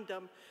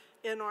kingdom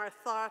in our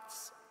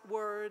thoughts,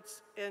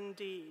 words, and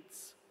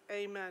deeds.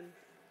 Amen.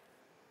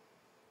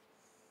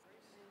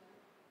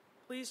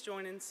 Please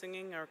join in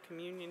singing our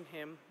communion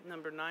hymn,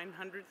 number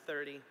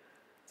 930,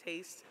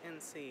 Taste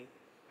and See,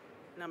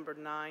 number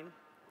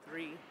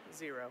 930.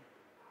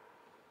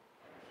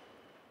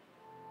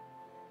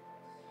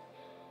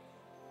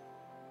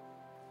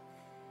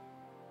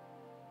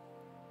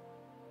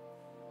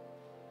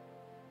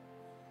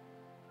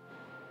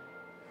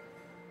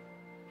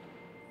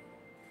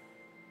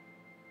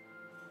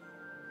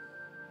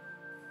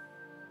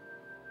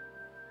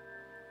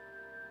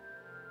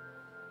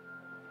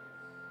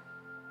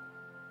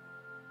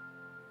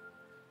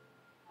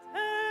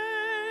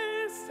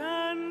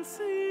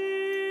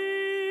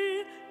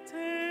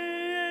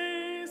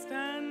 Taste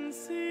and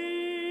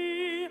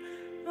see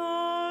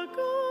the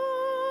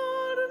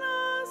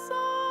goodness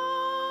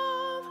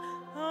of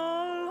the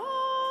Lord.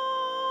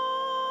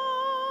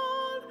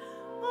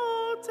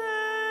 Oh,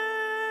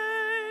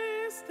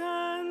 taste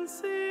and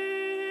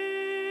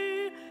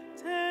see,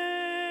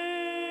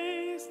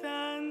 taste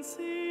and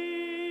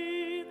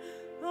see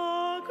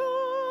the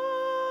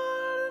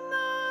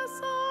goodness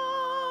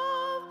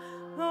of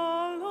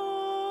the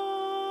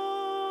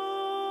Lord,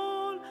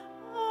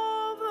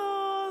 of the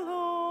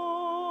Lord.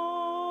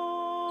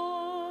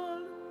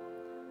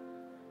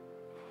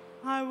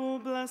 I will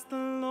bless the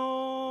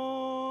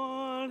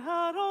Lord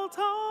at all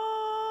times.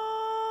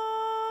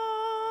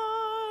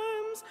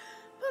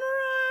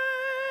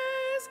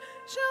 Praise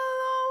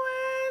shall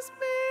always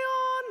be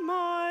on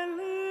my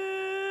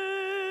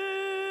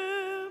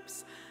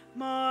lips.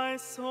 My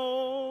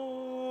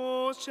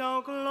soul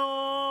shall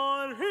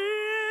glory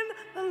in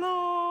the Lord.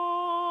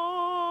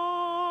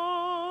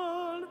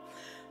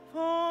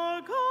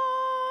 For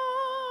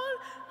God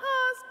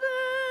has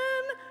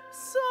been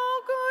so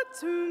good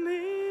to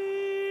me.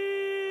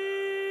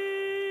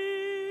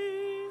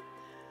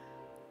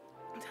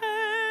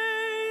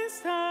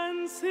 Taste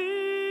and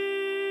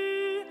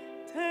see,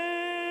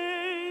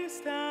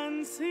 taste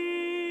and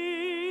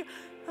see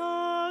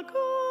the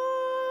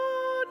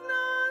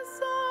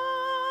goodness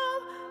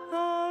of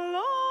the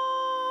Lord.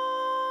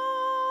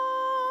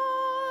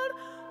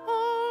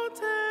 Oh,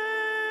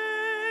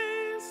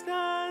 taste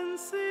and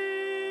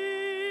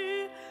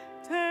see,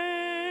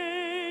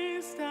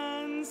 taste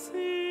and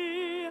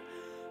see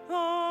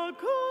the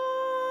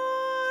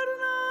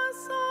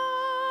goodness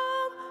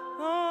of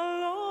the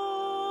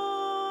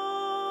Lord,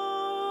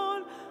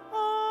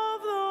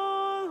 of the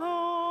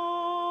Lord.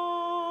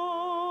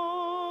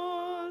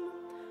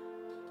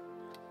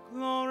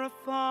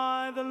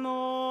 Glorify the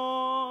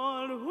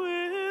Lord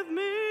with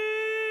me.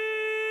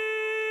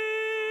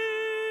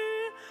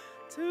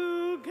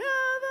 Together,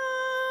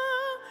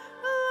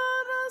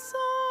 let us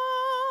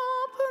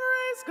all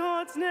praise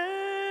God's name.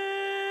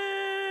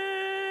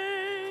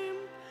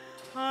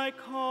 I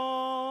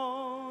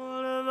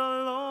called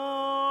the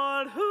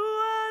Lord who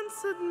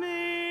answered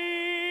me.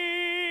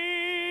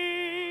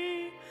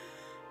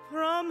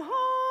 From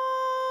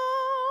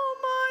all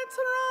my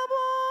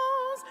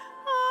troubles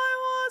I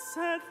was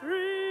set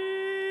free.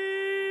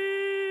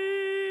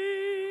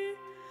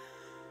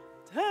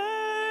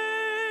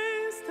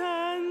 Taste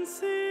and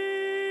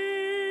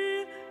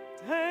see,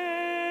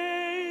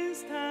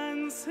 taste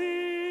and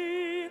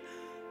see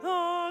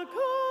the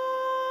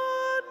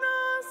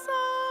goodness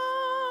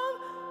of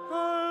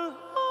the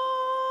Lord.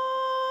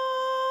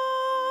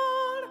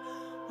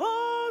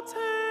 Oh,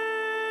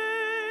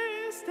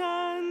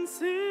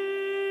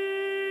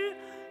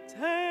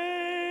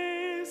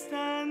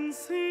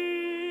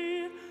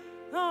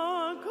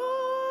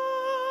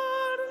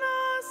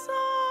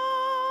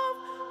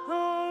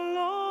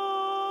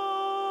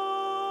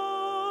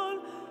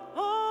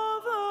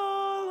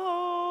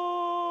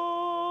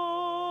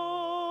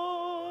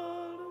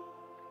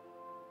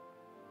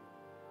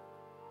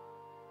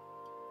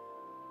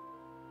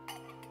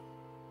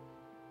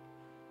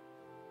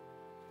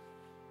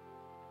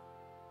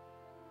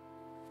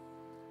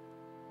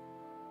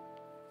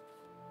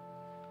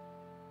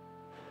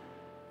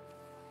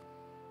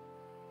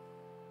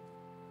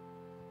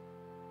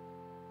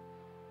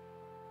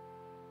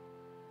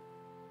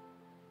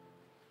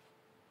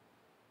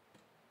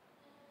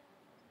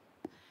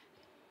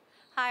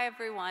 Hi,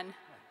 everyone.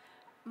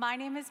 My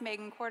name is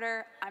Megan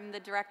Quarter. I'm the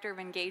Director of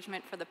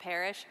Engagement for the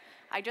parish.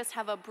 I just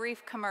have a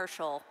brief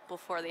commercial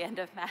before the end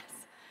of Mass.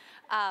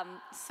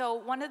 So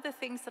one of the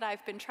things that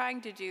I've been trying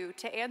to do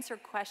to answer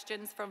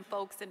questions from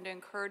folks and to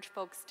encourage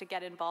folks to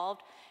get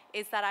involved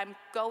is that I'm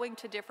going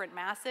to different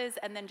Masses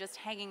and then just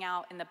hanging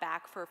out in the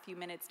back for a few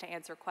minutes to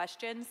answer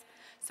questions.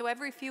 So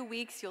every few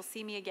weeks you'll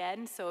see me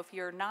again. So if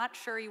you're not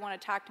sure you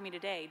want to talk to me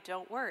today,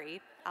 don't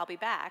worry, I'll be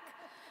back.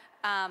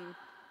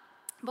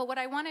 But what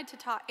I wanted to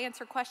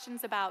answer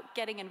questions about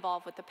getting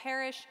involved with the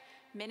parish,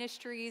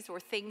 ministries, or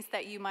things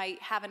that you might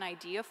have an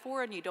idea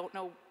for and you don't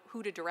know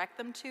who to direct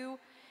them to.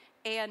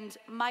 And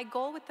my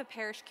goal with the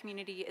parish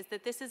community is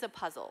that this is a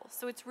puzzle.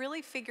 So it's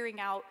really figuring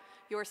out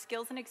your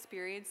skills and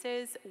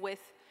experiences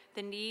with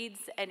the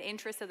needs and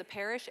interests of the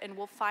parish, and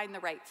we'll find the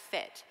right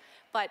fit.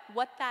 But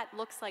what that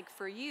looks like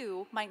for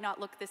you might not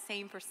look the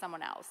same for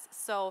someone else.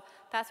 So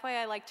that's why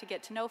I like to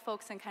get to know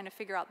folks and kind of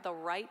figure out the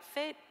right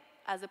fit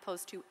as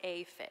opposed to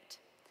a fit.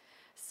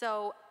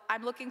 So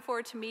I'm looking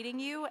forward to meeting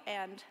you,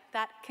 and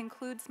that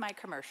concludes my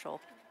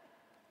commercial.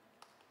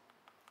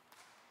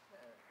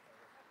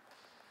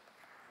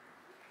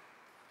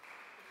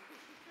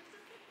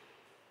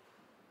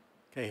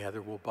 Okay,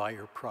 Heather, we'll buy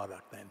your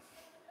product then.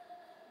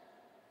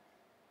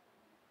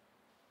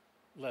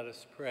 Let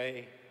us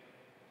pray.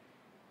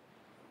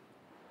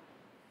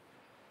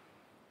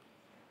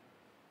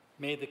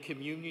 May the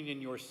communion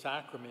in your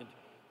sacrament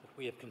that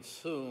we have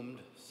consumed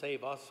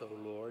save us, O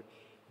Lord,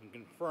 and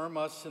confirm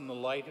us in the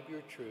light of your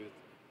truth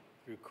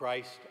through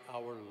Christ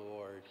our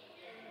Lord.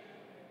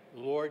 The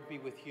Lord be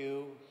with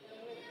you.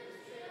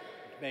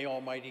 And may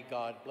Almighty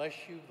God bless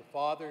you, the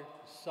Father,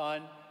 the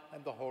Son,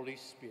 and the Holy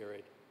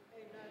Spirit.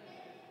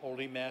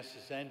 Holy Mass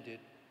is ended.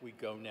 We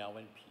go now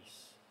in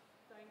peace.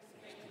 Thanks be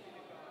to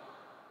God.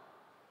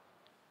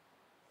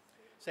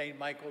 Saint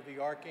Michael the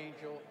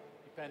Archangel,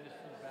 defend us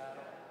from the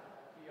battle.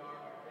 Be our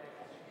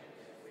protection against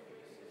the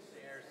wickedness and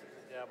snares of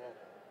the devil.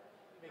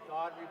 May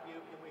God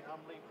rebuke and we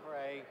humbly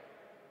pray.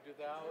 Do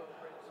thou, O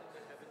Prince of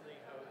the heavenly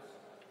host,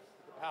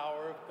 with the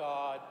power of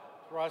God,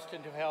 thrust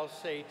into hell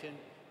Satan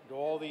and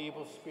all the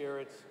evil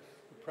spirits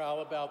who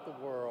prowl about the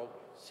world,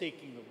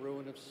 seeking the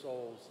ruin of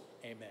souls.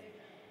 Amen.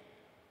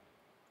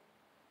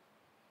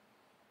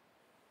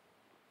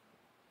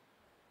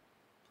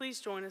 Please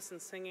join us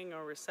in singing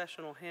our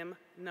recessional hymn,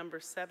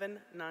 number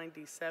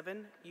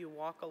 797, You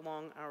Walk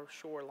Along Our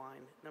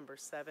Shoreline, number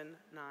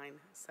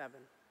 797.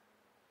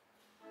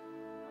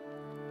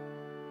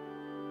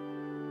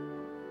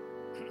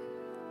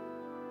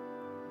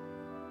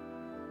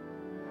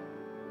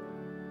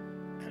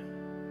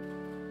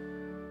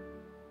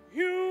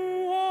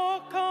 You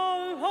walk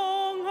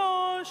along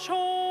our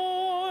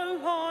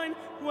shoreline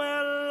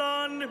where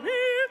land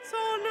meets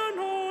an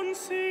unknown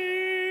sea.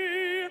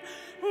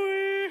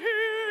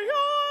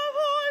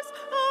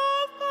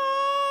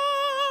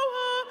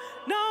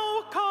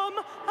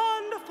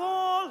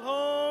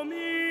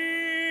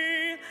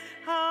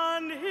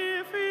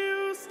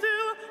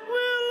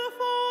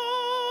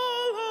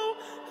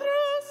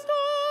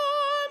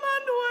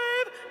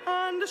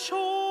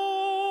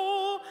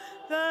 Shore,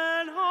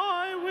 then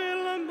I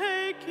will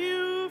make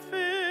you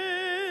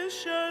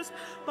fishers,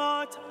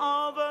 but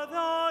of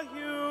the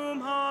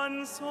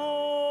human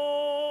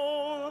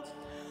soul.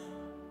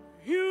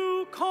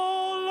 You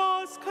call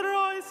us,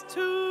 Christ,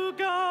 together,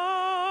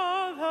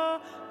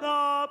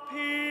 the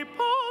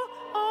people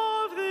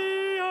of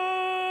the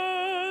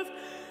earth.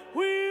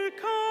 We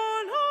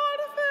cannot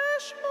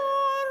fish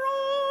more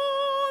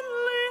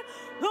only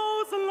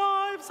those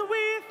lives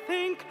we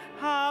think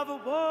have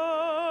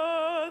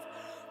worth.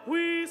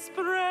 We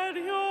spread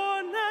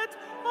your net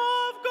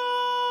of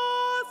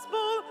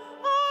gospel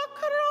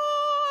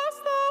across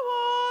the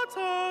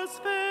water's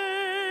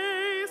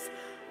face.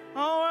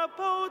 Our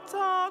boats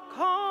are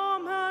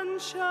calm and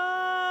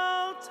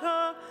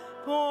shelter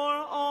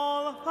for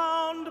all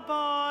found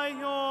by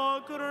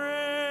your grace.